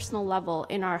the personal level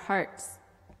in our hearts.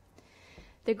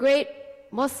 The great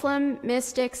Muslim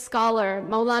mystic scholar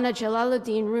Maulana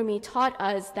Jalaluddin Rumi taught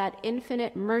us that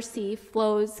infinite mercy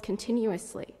flows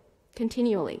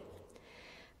continually.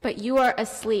 But you are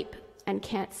asleep and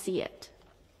can't see it.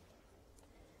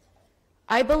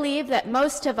 I believe that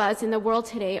most of us in the world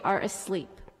today are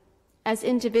asleep, as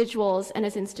individuals and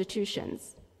as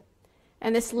institutions.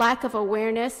 And this lack of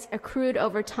awareness accrued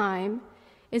over time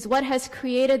is what has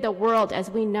created the world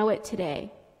as we know it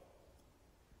today.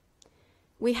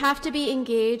 We have to be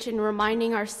engaged in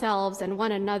reminding ourselves and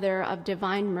one another of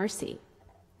divine mercy.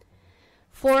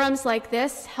 Forums like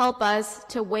this help us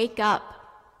to wake up,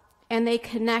 and they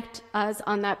connect us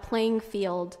on that playing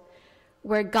field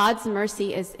where God's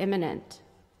mercy is imminent.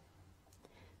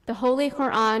 The Holy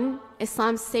Quran,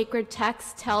 Islam's sacred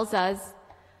text, tells us,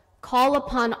 call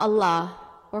upon Allah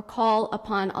or call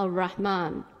upon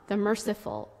Al-Rahman, the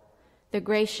merciful, the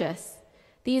gracious.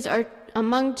 These are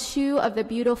among two of the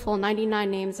beautiful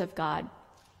 99 names of God.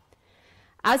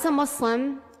 As a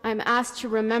Muslim, I'm asked to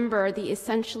remember the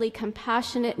essentially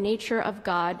compassionate nature of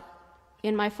God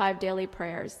in my 5 daily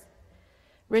prayers,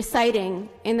 reciting,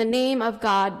 in the name of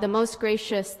God, the most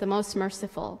gracious, the most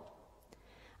merciful.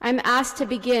 I'm asked to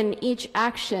begin each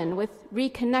action with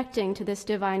reconnecting to this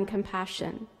divine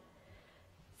compassion.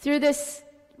 Through this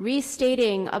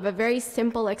restating of a very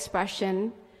simple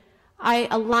expression, I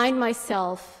align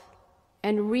myself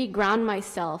and reground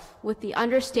myself with the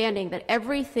understanding that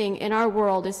everything in our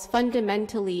world is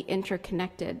fundamentally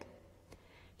interconnected.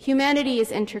 Humanity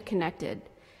is interconnected,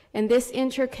 and this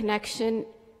interconnection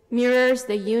mirrors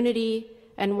the unity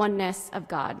and oneness of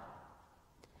God.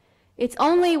 It's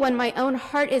only when my own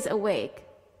heart is awake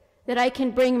that I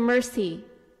can bring mercy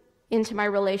into my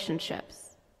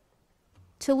relationships.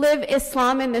 To live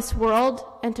Islam in this world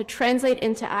and to translate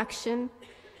into action,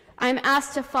 I'm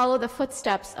asked to follow the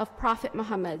footsteps of Prophet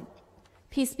Muhammad,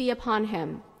 peace be upon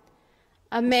him,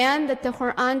 a man that the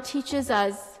Quran teaches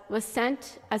us was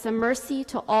sent as a mercy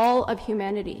to all of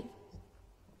humanity.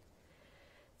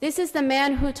 This is the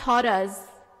man who taught us,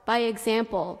 by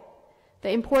example, the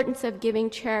importance of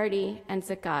giving charity and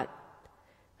zakat,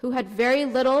 who had very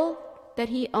little that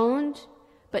he owned,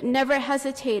 but never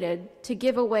hesitated to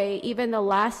give away even the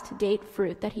last date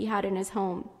fruit that he had in his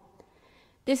home.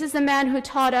 This is the man who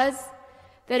taught us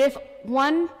that if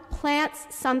one plants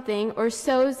something or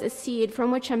sows a seed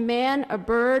from which a man, a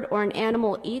bird, or an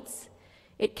animal eats,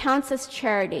 it counts as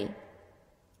charity.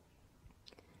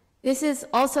 This is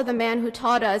also the man who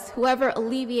taught us whoever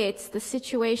alleviates the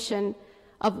situation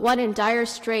of one in dire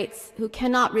straits who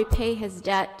cannot repay his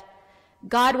debt,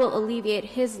 God will alleviate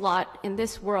his lot in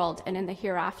this world and in the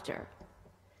hereafter.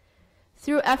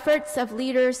 Through efforts of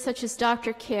leaders such as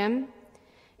Dr. Kim,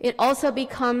 it also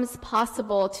becomes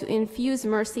possible to infuse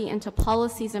mercy into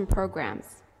policies and programs.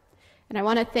 And I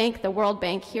want to thank the World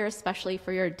Bank here, especially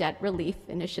for your debt relief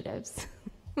initiatives.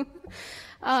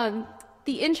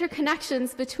 The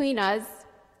interconnections between us,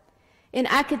 in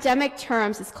academic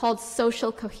terms, is called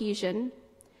social cohesion.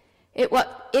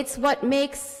 It's what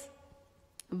makes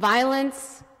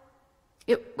violence,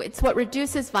 it's what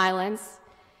reduces violence,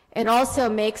 and also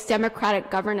makes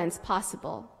democratic governance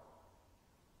possible.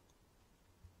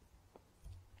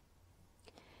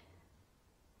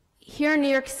 Here in New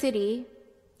York City,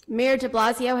 Mayor de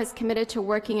Blasio has committed to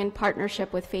working in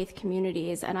partnership with faith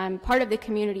communities, and I'm part of the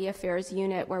Community Affairs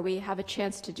Unit where we have a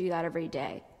chance to do that every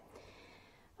day.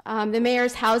 The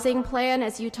mayor's housing plan,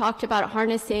 as you talked about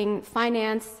harnessing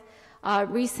finance,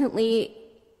 recently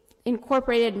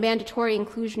incorporated mandatory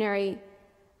inclusionary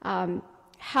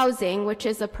housing, which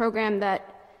is a program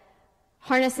that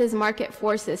harnesses market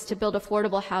forces to build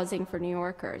affordable housing for New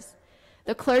Yorkers.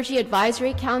 The Clergy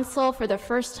Advisory Council, for the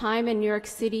first time in New York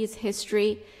City's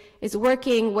history, is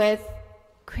working with,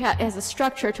 as a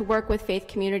structure to work with faith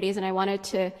communities, and I wanted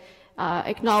to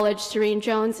acknowledge Serene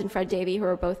Jones and Fred Davey, who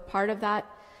are both part of that.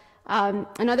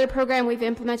 Another program we've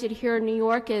implemented here in New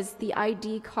York is the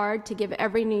ID card to give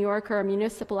every New Yorker a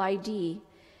municipal ID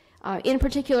in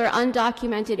particular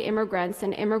undocumented immigrants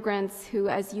and immigrants who,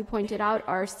 as you pointed out,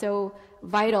 are so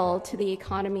vital to the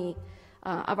economy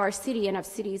of our city and of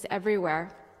cities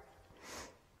everywhere.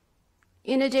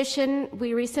 In addition,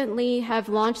 we recently have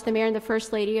launched, the mayor and the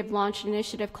first lady have launched an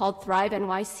initiative called Thrive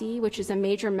NYC, which is a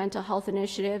major mental health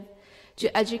initiative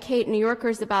to educate New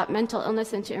Yorkers about mental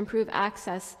illness and to improve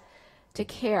access to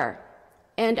care.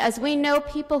 And as we know,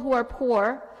 people who are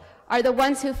poor are the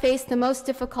ones who face the most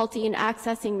difficulty in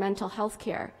accessing mental health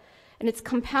care. And it's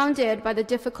compounded by the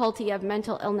difficulty of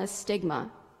mental illness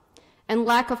stigma. And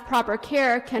lack of proper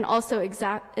care can also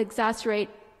exacerbate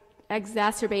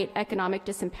economic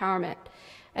disempowerment.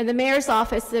 And the Mayor's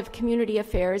Office of Community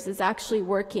Affairs is actually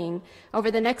working over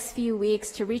the next few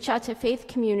weeks to reach out to faith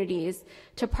communities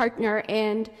to partner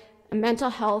in a mental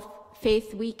health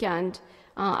faith weekend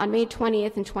on May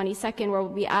 20th and 22nd, where we'll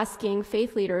be asking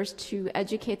faith leaders to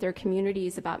educate their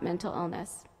communities about mental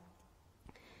illness.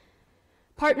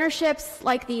 Partnerships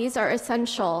like these are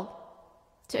essential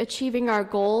to achieving our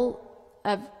goal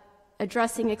of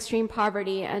addressing extreme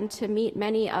poverty and to meet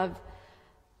many of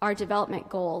our development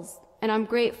goals. And I'm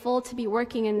grateful to be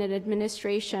working in an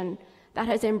administration that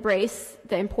has embraced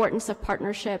the importance of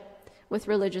partnership with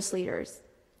religious leaders.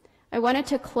 I wanted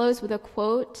to close with a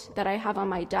quote that I have on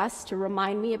my desk to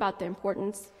remind me about the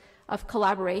importance of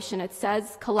collaboration. It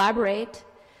says, "Collaborate,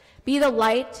 be the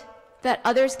light that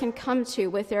others can come to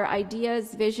with their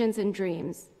ideas, visions, and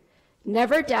dreams.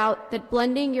 Never doubt that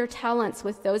blending your talents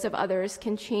with those of others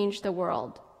can change the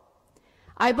world."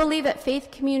 I believe that faith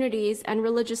communities and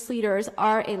religious leaders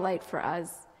are a light for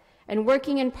us, and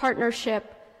working in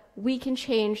partnership, we can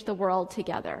change the world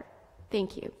together.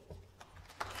 Thank you.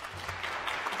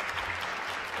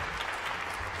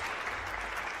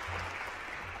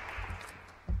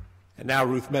 And now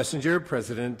Ruth Messenger,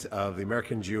 President of the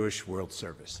American Jewish World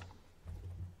Service.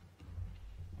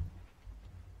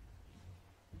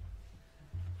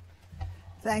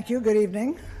 Thank you. Good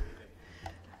evening.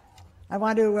 I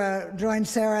want to join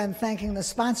Sarah in thanking the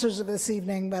sponsors of this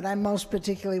evening, but I most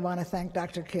particularly want to thank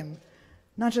Dr. Kim,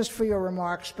 not just for your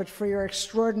remarks, but for your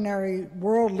extraordinary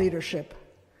world leadership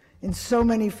in so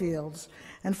many fields,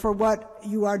 and for what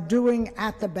you are doing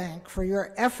at the bank, for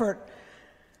your effort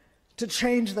to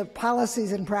change the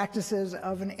policies and practices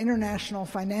of an international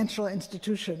financial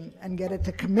institution and get it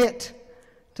to commit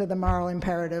to the moral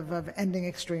imperative of ending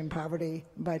extreme poverty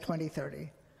by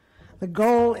 2030. The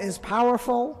goal is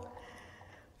powerful.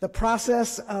 The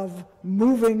process of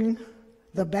moving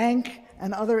the bank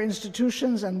and other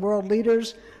institutions and world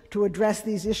leaders to address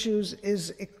these issues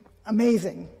is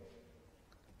amazing.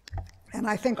 And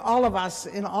I think all of us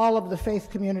in all of the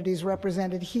faith communities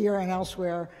represented here and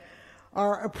elsewhere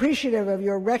are appreciative of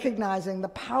your recognizing the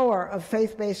power of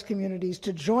faith-based communities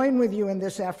to join with you in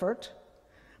this effort,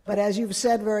 but as you've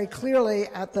said very clearly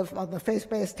on the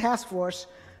faith-based task force,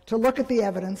 to look at the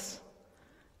evidence,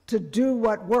 to do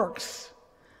what works,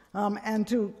 and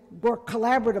to work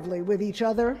collaboratively with each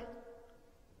other,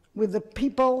 with the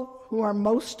people who are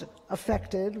most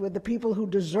affected, with the people who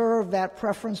deserve that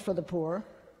preference for the poor,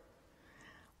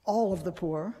 all of the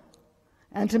poor,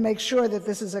 and to make sure that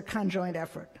this is a conjoint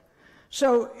effort.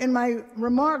 So in my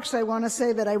remarks, I want to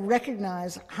say that I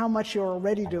recognize how much you're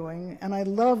already doing, and I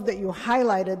love that you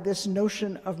highlighted this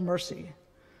notion of mercy.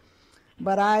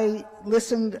 But I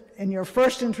listened in your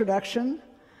first introduction.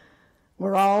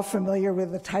 We're all familiar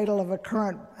with the title of a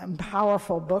current and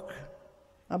powerful book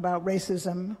about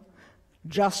racism,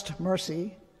 Just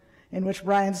Mercy, in which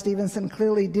Brian Stevenson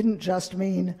clearly didn't just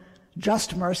mean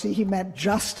just mercy, he meant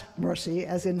just mercy,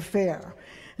 as in fair.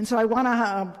 And so I want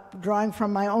to, drawing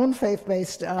from my own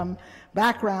faith-based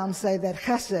background, say that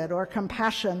chesed, or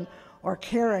compassion, or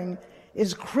caring,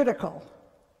 is critical,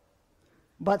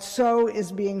 but so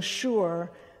is being sure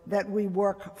that we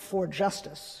work for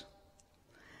justice.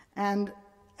 And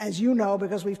as you know,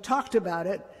 because we've talked about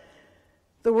it,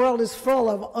 the world is full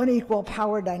of unequal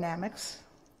power dynamics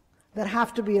that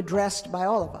have to be addressed by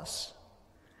all of us.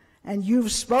 And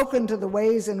you've spoken to the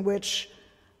ways in which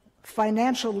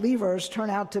financial levers turn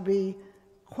out to be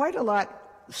quite a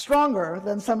lot stronger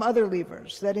than some other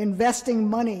levers, that investing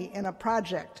money in a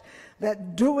project,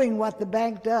 that doing what the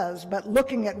bank does, but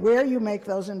looking at where you make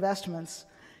those investments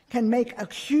can make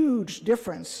a huge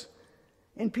difference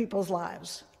in people's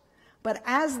lives. But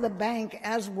as the bank,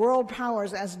 as world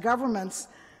powers, as governments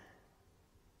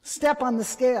step on the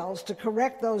scales to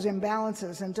correct those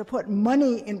imbalances and to put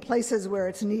money in places where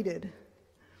it's needed,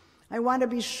 I want to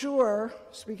be sure,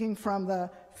 speaking from the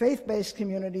faith-based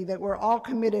community, that we're all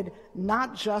committed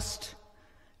not just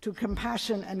to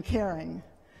compassion and caring,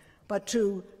 but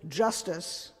to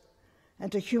justice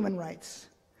and to human rights.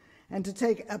 And to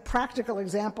take a practical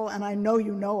example, and I know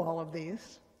you know all of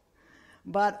these,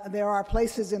 but there are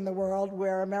places in the world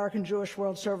where American Jewish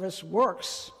World Service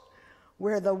works,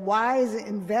 where the wise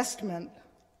investment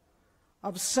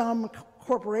of some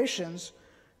corporations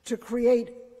to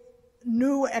create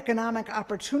new economic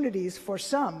opportunities for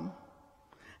some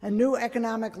and new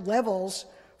economic levels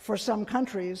for some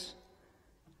countries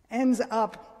ends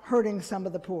up hurting some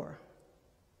of the poor.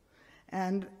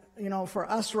 And, you know, for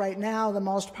us right now, the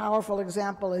most powerful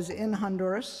example is in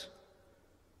Honduras,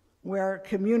 where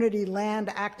community land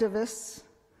activists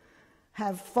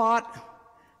have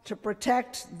fought to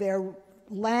protect their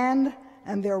land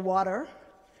and their water.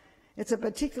 It's a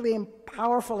particularly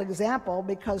powerful example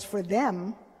because for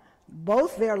them,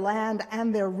 both their land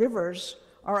and their rivers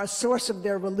are a source of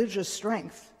their religious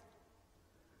strength.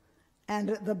 And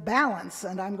the balance,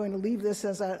 and I'm going to leave this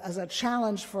as a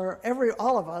challenge for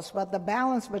all of us, but the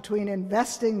balance between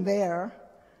investing there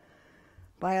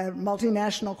by a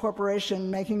multinational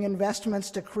corporation making investments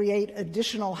to create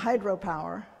additional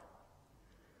hydropower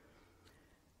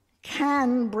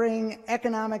can bring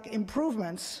economic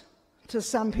improvements to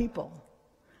some people.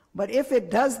 But if it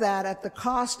does that at the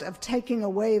cost of taking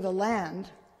away the land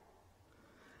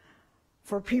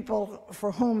for people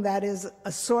for whom that is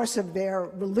a source of their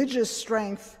religious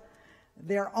strength,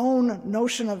 their own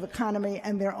notion of economy,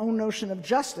 and their own notion of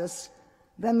justice,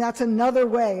 then that's another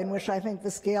way in which I think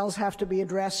the scales have to be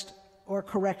addressed or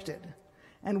corrected.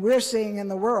 And we're seeing in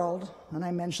the world, and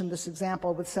I mentioned this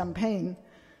example with some pain,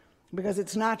 because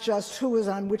it's not just who is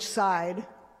on which side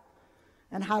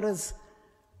and how does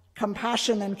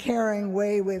compassion and caring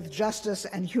weigh with justice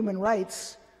and human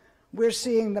rights. We're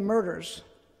seeing the murders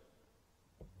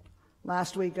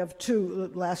last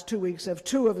 2 weeks of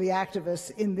two of the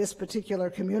activists in this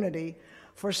particular community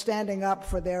for standing up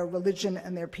for their religion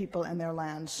and their people and their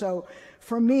land. So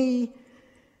for me,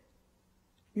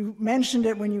 you mentioned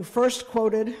it when you first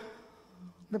quoted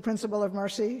the principle of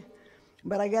mercy,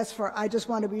 but I guess I just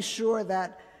want to be sure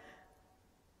that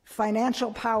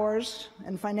financial powers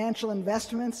and financial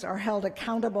investments are held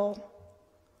accountable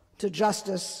to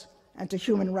justice and to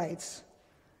human rights,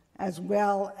 as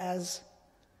well as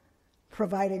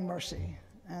providing mercy.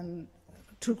 And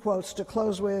 2 quotes to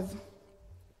close with.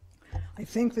 I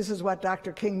think this is what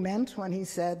Dr. King meant when he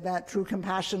said that true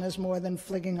compassion is more than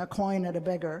flinging a coin at a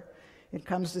beggar. It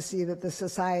comes to see that the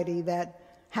society that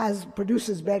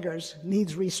produces beggars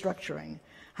needs restructuring.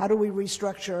 How do we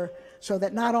restructure so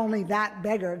that not only that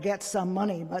beggar gets some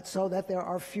money, but so that there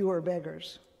are fewer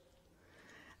beggars?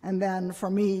 And then for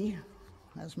me,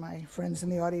 as my friends in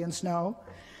the audience know,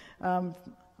 I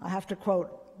have to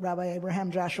quote Rabbi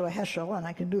Abraham Joshua Heschel, and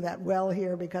I can do that well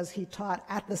here because he taught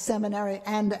at the seminary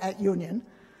and at Union.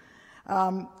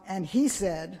 And he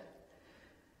said,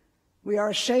 "We are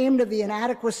ashamed of the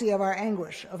inadequacy of our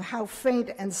anguish, of how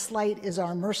faint and slight is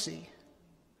our mercy."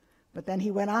 But then he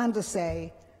went on to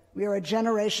say, "We are a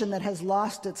generation that has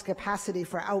lost its capacity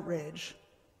for outrage."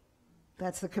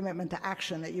 That's the commitment to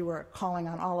action that you were calling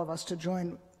on all of us to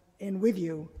join in with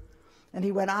you. And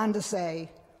he went on to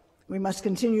say, "We must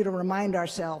continue to remind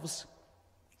ourselves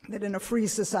that in a free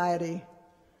society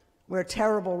where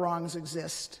terrible wrongs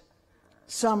exist,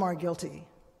 some are guilty,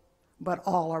 but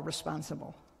all are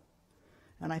responsible."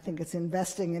 And I think it's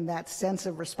investing in that sense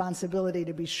of responsibility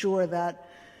to be sure that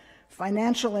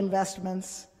financial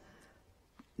investments,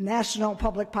 national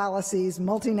public policies,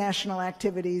 multinational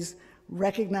activities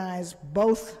recognize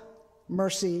both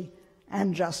mercy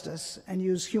and justice and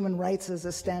use human rights as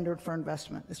a standard for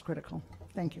investment is critical.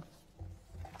 Thank you.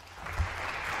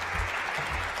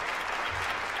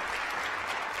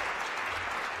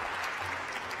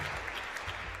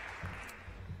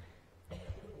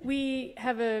 We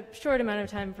have a short amount of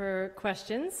time for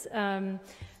questions,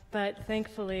 but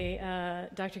thankfully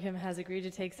Dr. Kim has agreed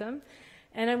to take some.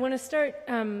 And I want to start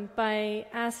by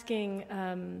asking,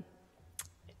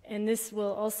 and this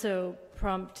will also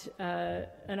prompt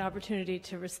an opportunity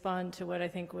to respond to what I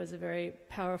think was a very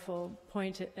powerful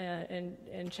point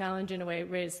and challenge in a way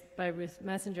raised by Ruth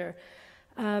Messenger.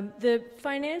 The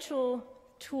financial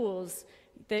tools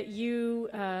that you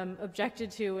objected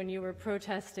to when you were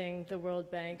protesting the World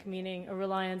Bank, meaning a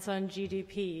reliance on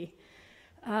GDP,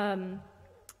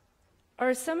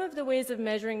 are some of the ways of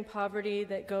measuring poverty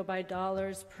that go by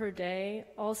dollars per day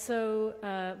also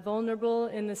vulnerable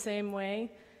in the same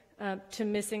way to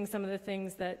missing some of the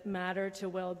things that matter to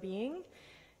well-being?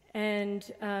 And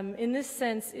in this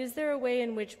sense, is there a way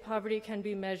in which poverty can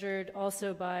be measured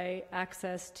also by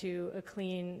access to a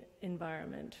clean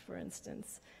environment, for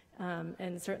instance?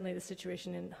 And certainly the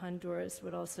situation in Honduras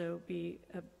would also be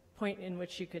a point in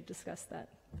which you could discuss that.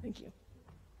 Thank you.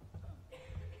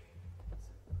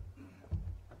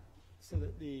 So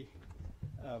that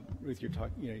Ruth,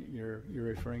 you're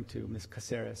referring to Ms.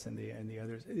 Caceres and the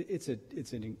others. It's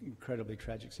an incredibly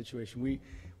tragic situation.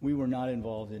 We were not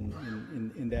involved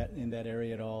in that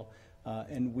area at all,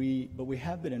 but we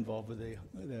have been involved with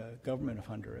the government of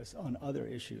Honduras on other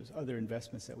issues, other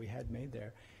investments that we had made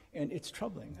there, and it's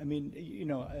troubling. I mean,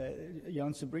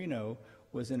 Yong Sobrino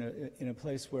was in a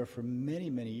place where for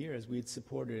many years we had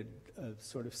supported a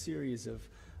sort of series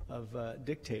of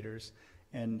dictators.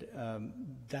 And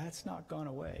that's not gone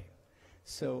away.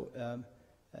 So,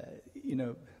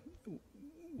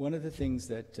 one of the things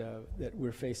that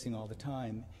we're facing all the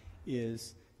time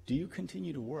is, do you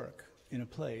continue to work in a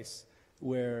place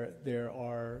where there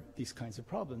are these kinds of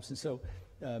problems? And so,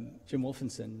 Jim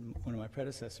Wolfenson, one of my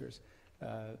predecessors,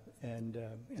 and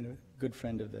a good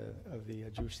friend of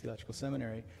the Jewish Theological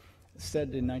Seminary,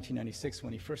 said in 1996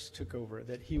 when he first took over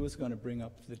that he was going to bring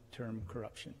up the term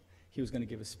corruption. He was going to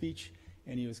give a speech,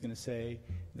 and he was going to say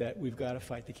that we've got to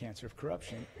fight the cancer of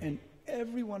corruption. And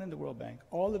everyone in the World Bank,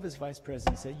 all of his vice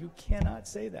presidents said, you cannot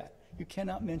say that. You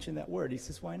cannot mention that word. He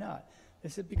says, why not? They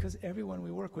said, because everyone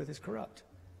we work with is corrupt.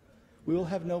 We will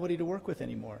have nobody to work with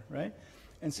anymore, right?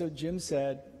 And so Jim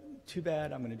said, too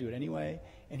bad, I'm going to do it anyway.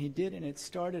 And he did, and it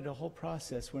started a whole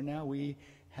process where now we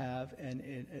have,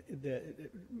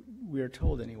 we are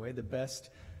told anyway, the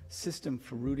best system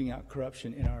for rooting out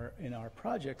corruption in our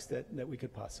projects that we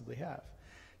could possibly have.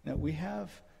 Now we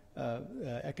have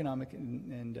economic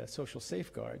and social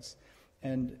safeguards,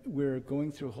 and we're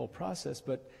going through a whole process.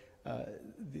 But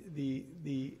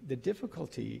the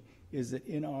difficulty is that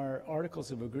in our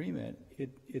articles of agreement,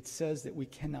 it says that we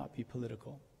cannot be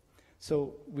political.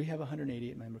 So we have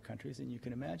 188 member countries, and you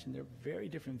can imagine there are very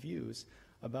different views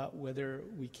about whether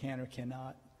we can or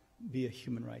cannot be a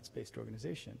human rights-based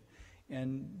organization.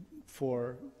 And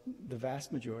for the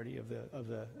vast majority of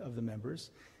the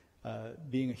members,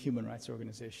 being a human rights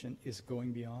organization is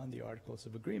going beyond the Articles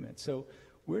of Agreement. So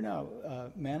we're now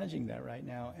managing that right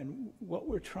now, and what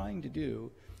we're trying to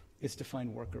do is to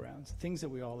find workarounds, things that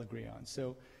we all agree on.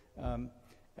 So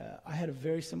I had a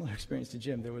very similar experience to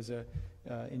Jim. There was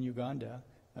in Uganda,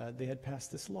 they had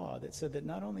passed this law that said that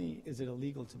not only is it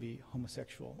illegal to be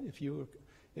homosexual, if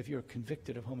you're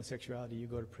convicted of homosexuality, you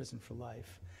go to prison for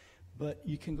life. But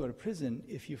you can go to prison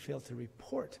if you fail to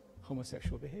report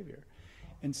homosexual behavior.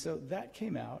 And so that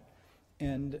came out,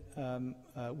 and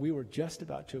we were just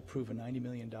about to approve a $90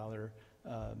 million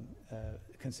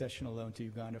concessional loan to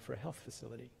Uganda for a health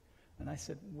facility. And I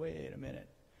said, wait a minute.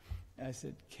 I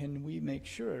said, can we make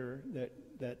sure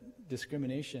that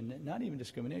discrimination, not even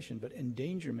discrimination, but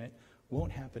endangerment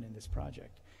won't happen in this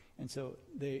project? And so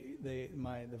the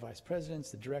vice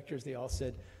presidents, the directors, they all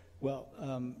said, well,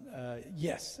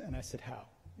 yes. And I said, how?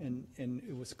 And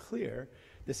it was clear.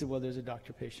 They said, well, there's a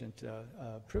doctor-patient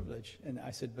privilege. And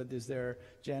I said, but is there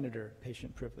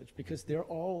janitor-patient privilege? Because they're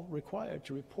all required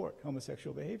to report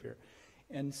homosexual behavior.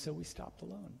 And so we stopped the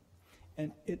loan.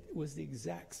 And it was the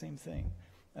exact same thing.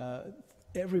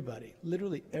 Everybody,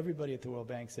 literally everybody at the World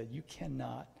Bank said, you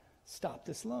cannot stop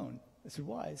this loan. I said,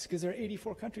 why? It's because there are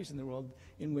 84 countries in the world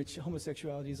in which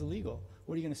homosexuality is illegal.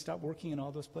 What, are you going to stop working in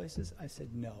all those places? I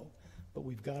said, no, but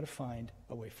we've got to find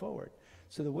a way forward.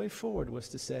 So the way forward was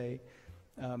to say,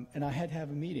 and I had to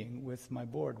have a meeting with my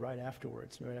board right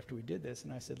afterwards, right after we did this,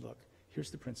 and I said, look,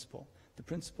 here's the principle. The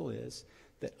principle is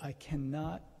that I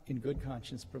cannot, in good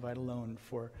conscience, provide a loan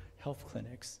for health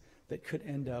clinics that could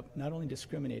end up not only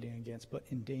discriminating against, but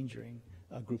endangering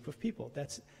a group of people.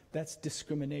 That's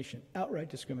discrimination, outright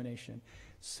discrimination.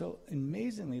 So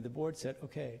amazingly, the board said,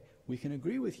 okay, we can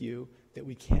agree with you that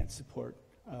we can't support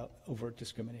overt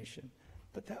discrimination.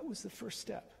 But that was the first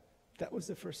step. That was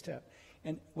the first step.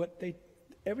 And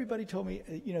everybody told me,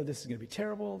 this is going to be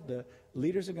terrible. The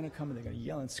leaders are going to come and they're going to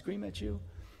yell and scream at you.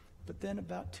 But then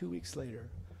about 2 weeks later,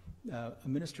 a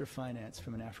minister of finance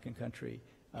from an African country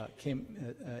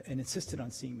came and insisted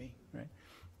on seeing me, right?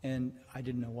 And I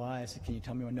didn't know why. I said, can you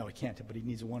tell me why? No, I can't, but he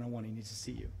needs a one-on-one. He needs to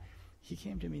see you. He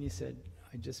came to me and he said,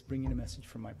 I just bring in a message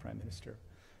from my prime minister.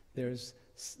 There's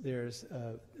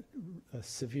a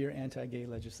severe anti-gay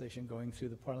legislation going through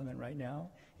the parliament right now,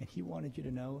 and he wanted you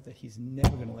to know that he's never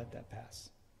going to let that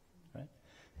pass, right?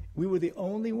 We were the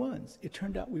only ones. It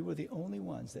turned out we were the only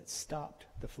ones that stopped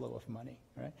the flow of money,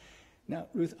 right? Now,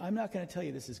 Ruth, I'm not going to tell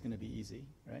you this is going to be easy,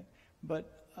 right?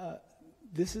 But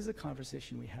this is a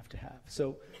conversation we have to have.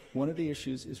 So one of the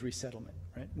issues is resettlement,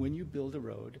 right? When you build a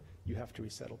road, you have to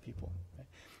resettle people, right?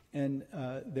 And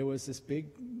there was this big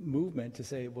movement to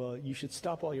say, well, you should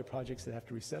stop all your projects that have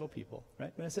to resettle people,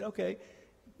 right? And I said, okay.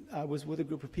 I was with a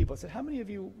group of people. I said, how many of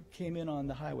you came in on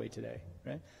the highway today,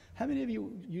 right? How many of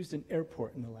you used an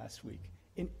airport in the last week?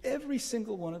 In every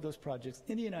single one of those projects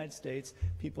in the United States,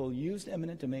 people used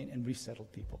eminent domain and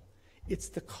resettled people. It's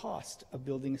the cost of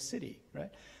building a city,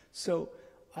 right? So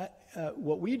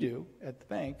what we do at the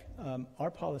bank,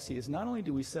 our policy is not only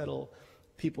do we settle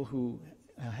people who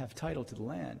have title to the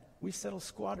land, we settle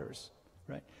squatters,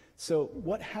 right? So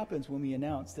what happens when we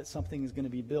announce that something is going to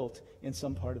be built in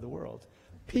some part of the world?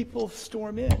 People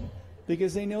storm in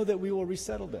because they know that we will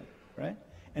resettle them, right?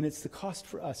 And it's the cost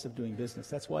for us of doing business.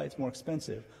 That's why it's more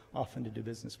expensive often to do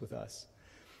business with us.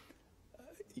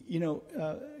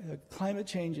 Climate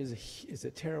change is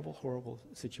a terrible, horrible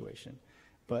situation,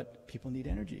 but people need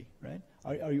energy, right?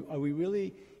 Are we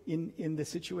really in the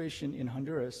situation in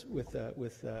Honduras with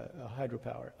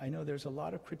hydropower? I know there's a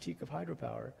lot of critique of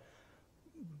hydropower,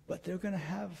 but they're going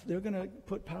to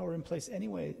put power in place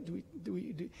anyway.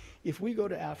 If we go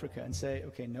to Africa and say,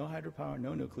 okay, no hydropower,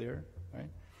 no nuclear, right,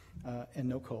 and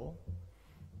no coal,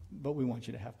 but we want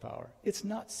you to have power, it's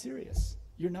not serious.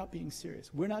 You're not being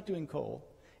serious. We're not doing coal,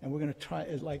 and we're going to try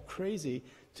like crazy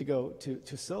to go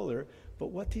to solar. But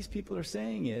what these people are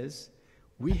saying is,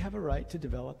 we have a right to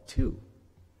develop too.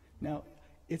 Now,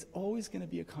 it's always going to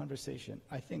be a conversation.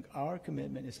 I think our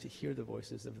commitment is to hear the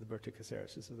voices of the Berta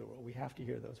Cácereses of the world. We have to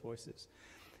hear those voices.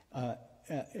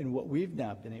 And what we've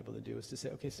now been able to do is to say,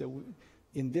 okay, so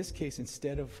in this case,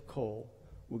 instead of coal,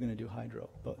 we're going to do hydro.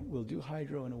 But we'll do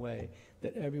hydro in a way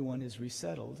that everyone is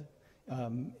resettled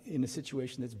in a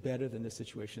situation that's better than the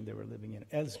situation they were living in,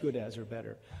 as good as or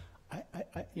better.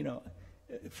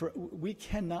 We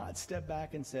cannot step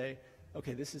back and say,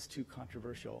 okay, this is too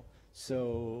controversial,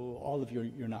 so all of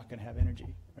you're not going to have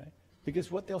energy, right? Because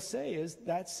what they'll say is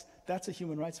that's a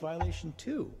human rights violation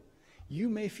too. You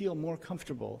may feel more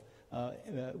comfortable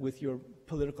with your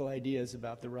political ideas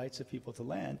about the rights of people to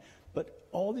land, but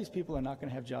all these people are not going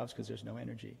to have jobs because there's no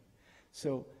energy.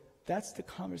 So that's the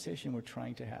conversation we're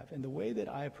trying to have. And the way that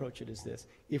I approach it is this: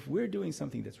 if we're doing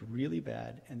something that's really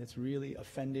bad and that's really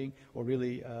offending or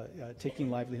really taking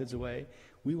livelihoods away,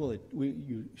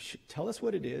 you tell us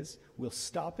what it is, we'll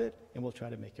stop it, and we'll try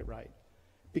to make it right.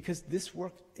 Because this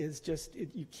work is just,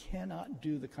 you cannot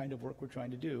do the kind of work we're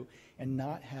trying to do and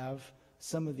not have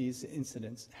some of these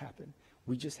incidents happen.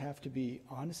 We just have to be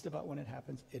honest about when it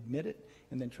happens, admit it,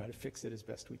 and then try to fix it as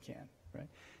best we can, right?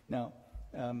 Now,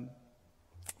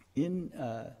 in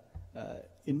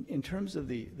terms of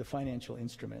the financial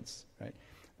instruments, right,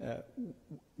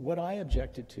 what I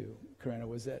objected to, Karina,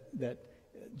 was that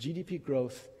GDP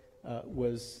growth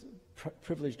was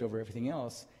privileged over everything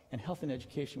else, and health and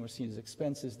education were seen as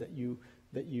expenses that you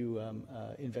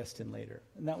invest in later,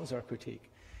 and that was our critique.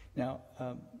 Now,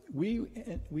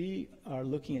 we are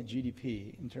looking at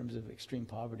GDP in terms of extreme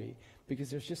poverty because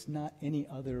there's just not any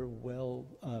other well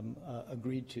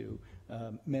agreed to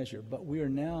measure. But we are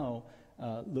now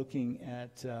looking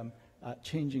at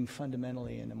changing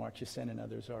fundamentally, and Amartya Sen and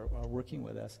others are working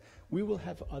with us. We will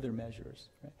have other measures,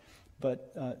 right?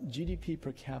 But GDP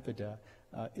per capita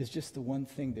is just the one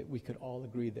thing that we could all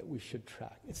agree that we should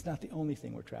track. It's not the only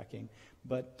thing we're tracking,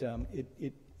 but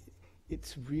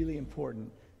it's really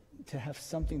important to have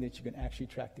something that you can actually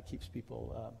track that keeps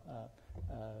people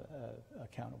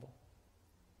accountable.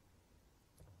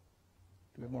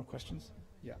 Do we have more questions?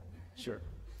 Yeah, sure.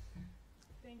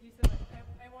 Thank you so much.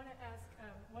 I want to ask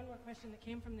one more question that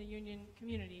came from the union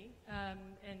community,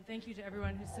 and thank you to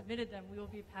everyone who submitted them. We will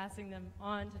be passing them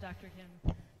on to Dr.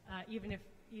 Kim,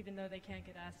 even though they can't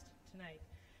get asked tonight.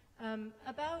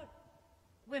 About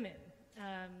women.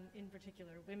 In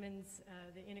particular,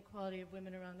 the inequality of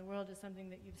women around the world is something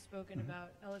that you've spoken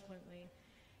about eloquently.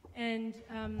 And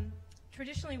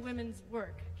traditionally, women's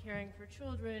work, caring for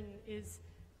children, is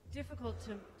difficult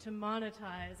to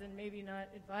monetize and maybe not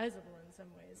advisable in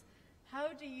some ways.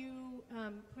 How do you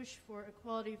push for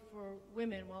equality for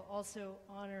women while also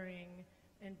honoring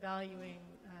and valuing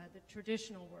the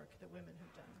traditional work that women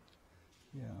have done?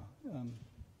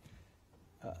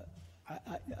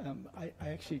 I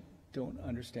actually don't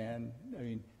understand. I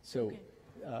mean, so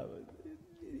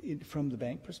Okay. From the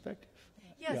bank perspective?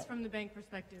 Yes, Yeah. from the bank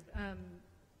perspective.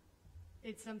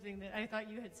 It's something that I thought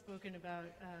you had spoken about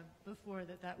before,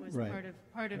 that was Right. part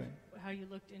of Right. how you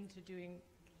looked into doing.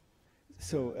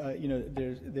 So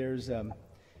there's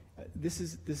this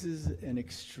is an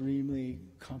extremely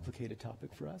complicated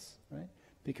topic for us, right?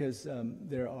 Because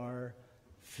there are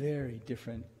very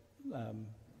different,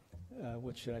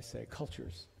 what should I say,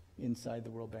 cultures inside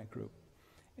the World Bank Group,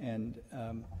 and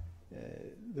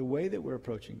the way that we're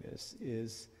approaching this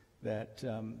is that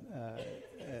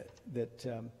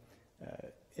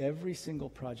every single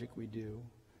project we do,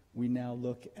 we now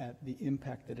look at the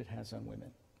impact that it has on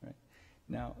women. Right?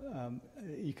 Now,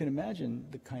 you can imagine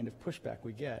the kind of pushback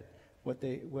we get what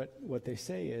they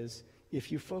say is,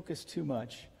 if you focus too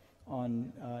much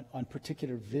on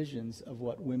particular visions of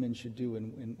what women should do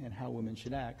and how women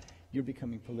should act, you're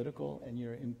becoming political and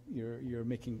you're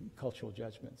making cultural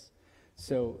judgments.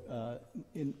 So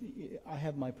I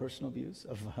have my personal views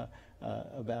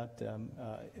about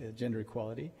gender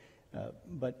equality,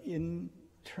 but in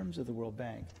terms of the World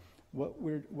Bank, what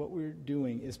we're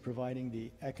doing is providing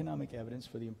the economic evidence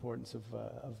for the importance of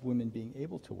women being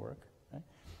able to work. Right?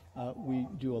 We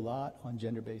do a lot on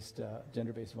gender-based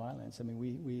violence. I mean,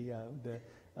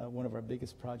 one of our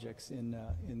biggest projects in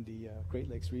the Great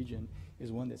Lakes region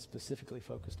is one that's specifically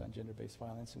focused on gender-based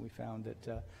violence, and we found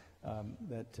that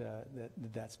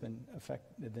that's been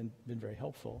very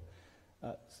helpful.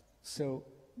 So,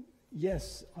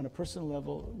 yes, on a personal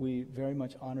level, we very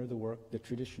much honor the work, the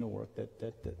traditional work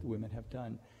that women have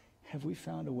done. Have we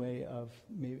found a way of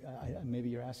maybe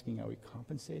you're asking, are we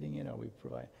compensating it? Are we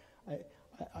providing?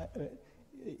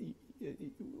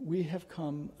 We have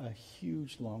come a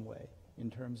huge long way in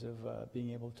terms of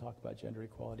being able to talk about gender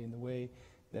equality, and the way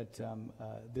that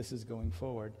this is going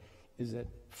forward is that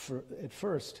at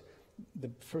first, the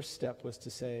first step was to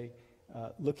say,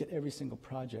 look at every single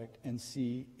project and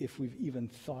see if we've even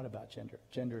thought about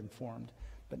gender informed.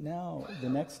 But now the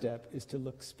next step is to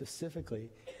look specifically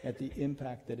at the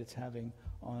impact that it's having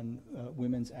on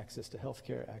women's access to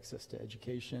healthcare, access to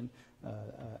education,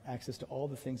 access to all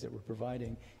the things that we're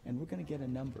providing, and we're going to get a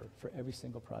number for every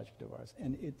single project of ours.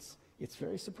 And it's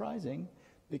very surprising,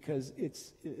 because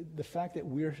it's the fact that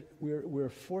we're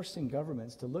forcing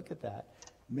governments to look at that.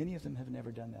 Many of them have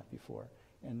never done that before,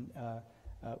 and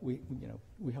we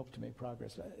hope to make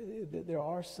progress. There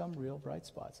are some real bright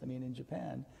spots. I mean, in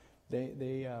Japan,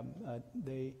 they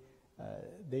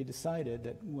decided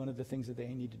that one of the things that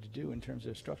they needed to do in terms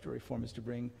of structural reform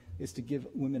is to give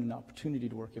women an opportunity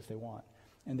to work if they want.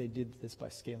 And they did this by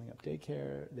scaling up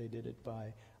daycare. They did it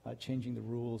by changing the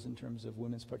rules in terms of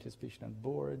women's participation on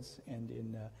boards and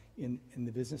in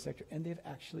the business sector. And they've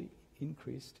actually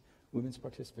increased women's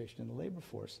participation in the labor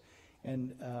force.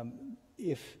 And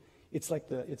if it's like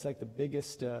the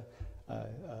biggest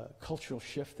cultural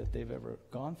shift that they've ever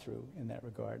gone through in that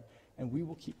regard, and we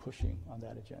will keep pushing on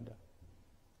that agenda.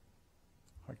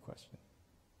 Hard question.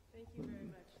 Thank you very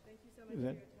much. Thank you so much for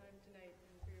your time tonight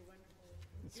and for your wonderful.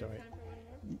 It's all right. Time for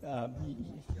one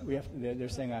more? We have. They're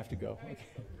saying I have to go. Okay.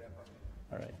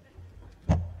 All right.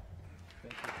 Thank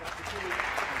you.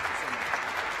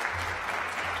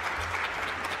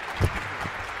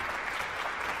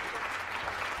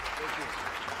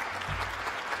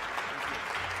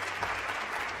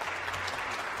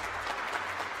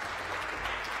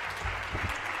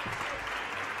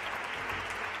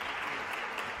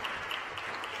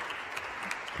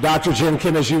 Dr. Jim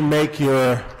Kim, as you make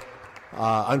your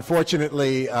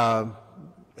unfortunately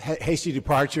hasty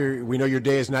departure, we know your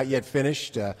day is not yet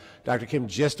finished. Dr. Kim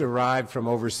just arrived from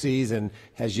overseas and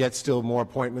has yet still more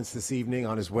appointments this evening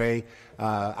on his way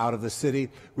out of the city.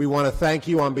 We want to thank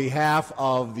you on behalf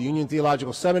of the Union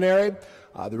Theological Seminary,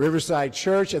 the Riverside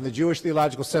Church, and the Jewish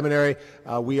Theological Seminary.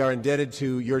 We are indebted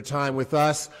to your time with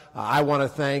us. I want to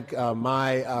thank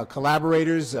my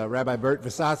collaborators, Rabbi Bert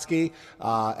Visotsky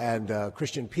and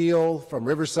Christian Peel from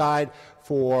Riverside,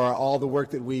 for all the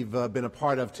work that we've been a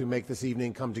part of to make this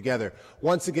evening come together.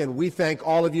 Once again, we thank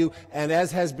all of you, and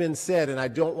as has been said, and I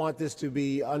don't want this to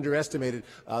be underestimated,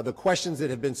 the questions that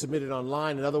have been submitted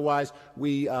online and otherwise,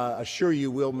 we assure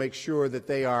you we'll make sure that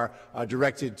they are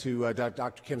directed to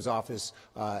Dr. Kim's office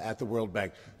at the World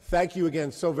Bank. Thank you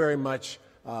again so very much.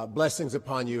 Blessings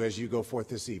upon you as you go forth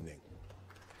this evening.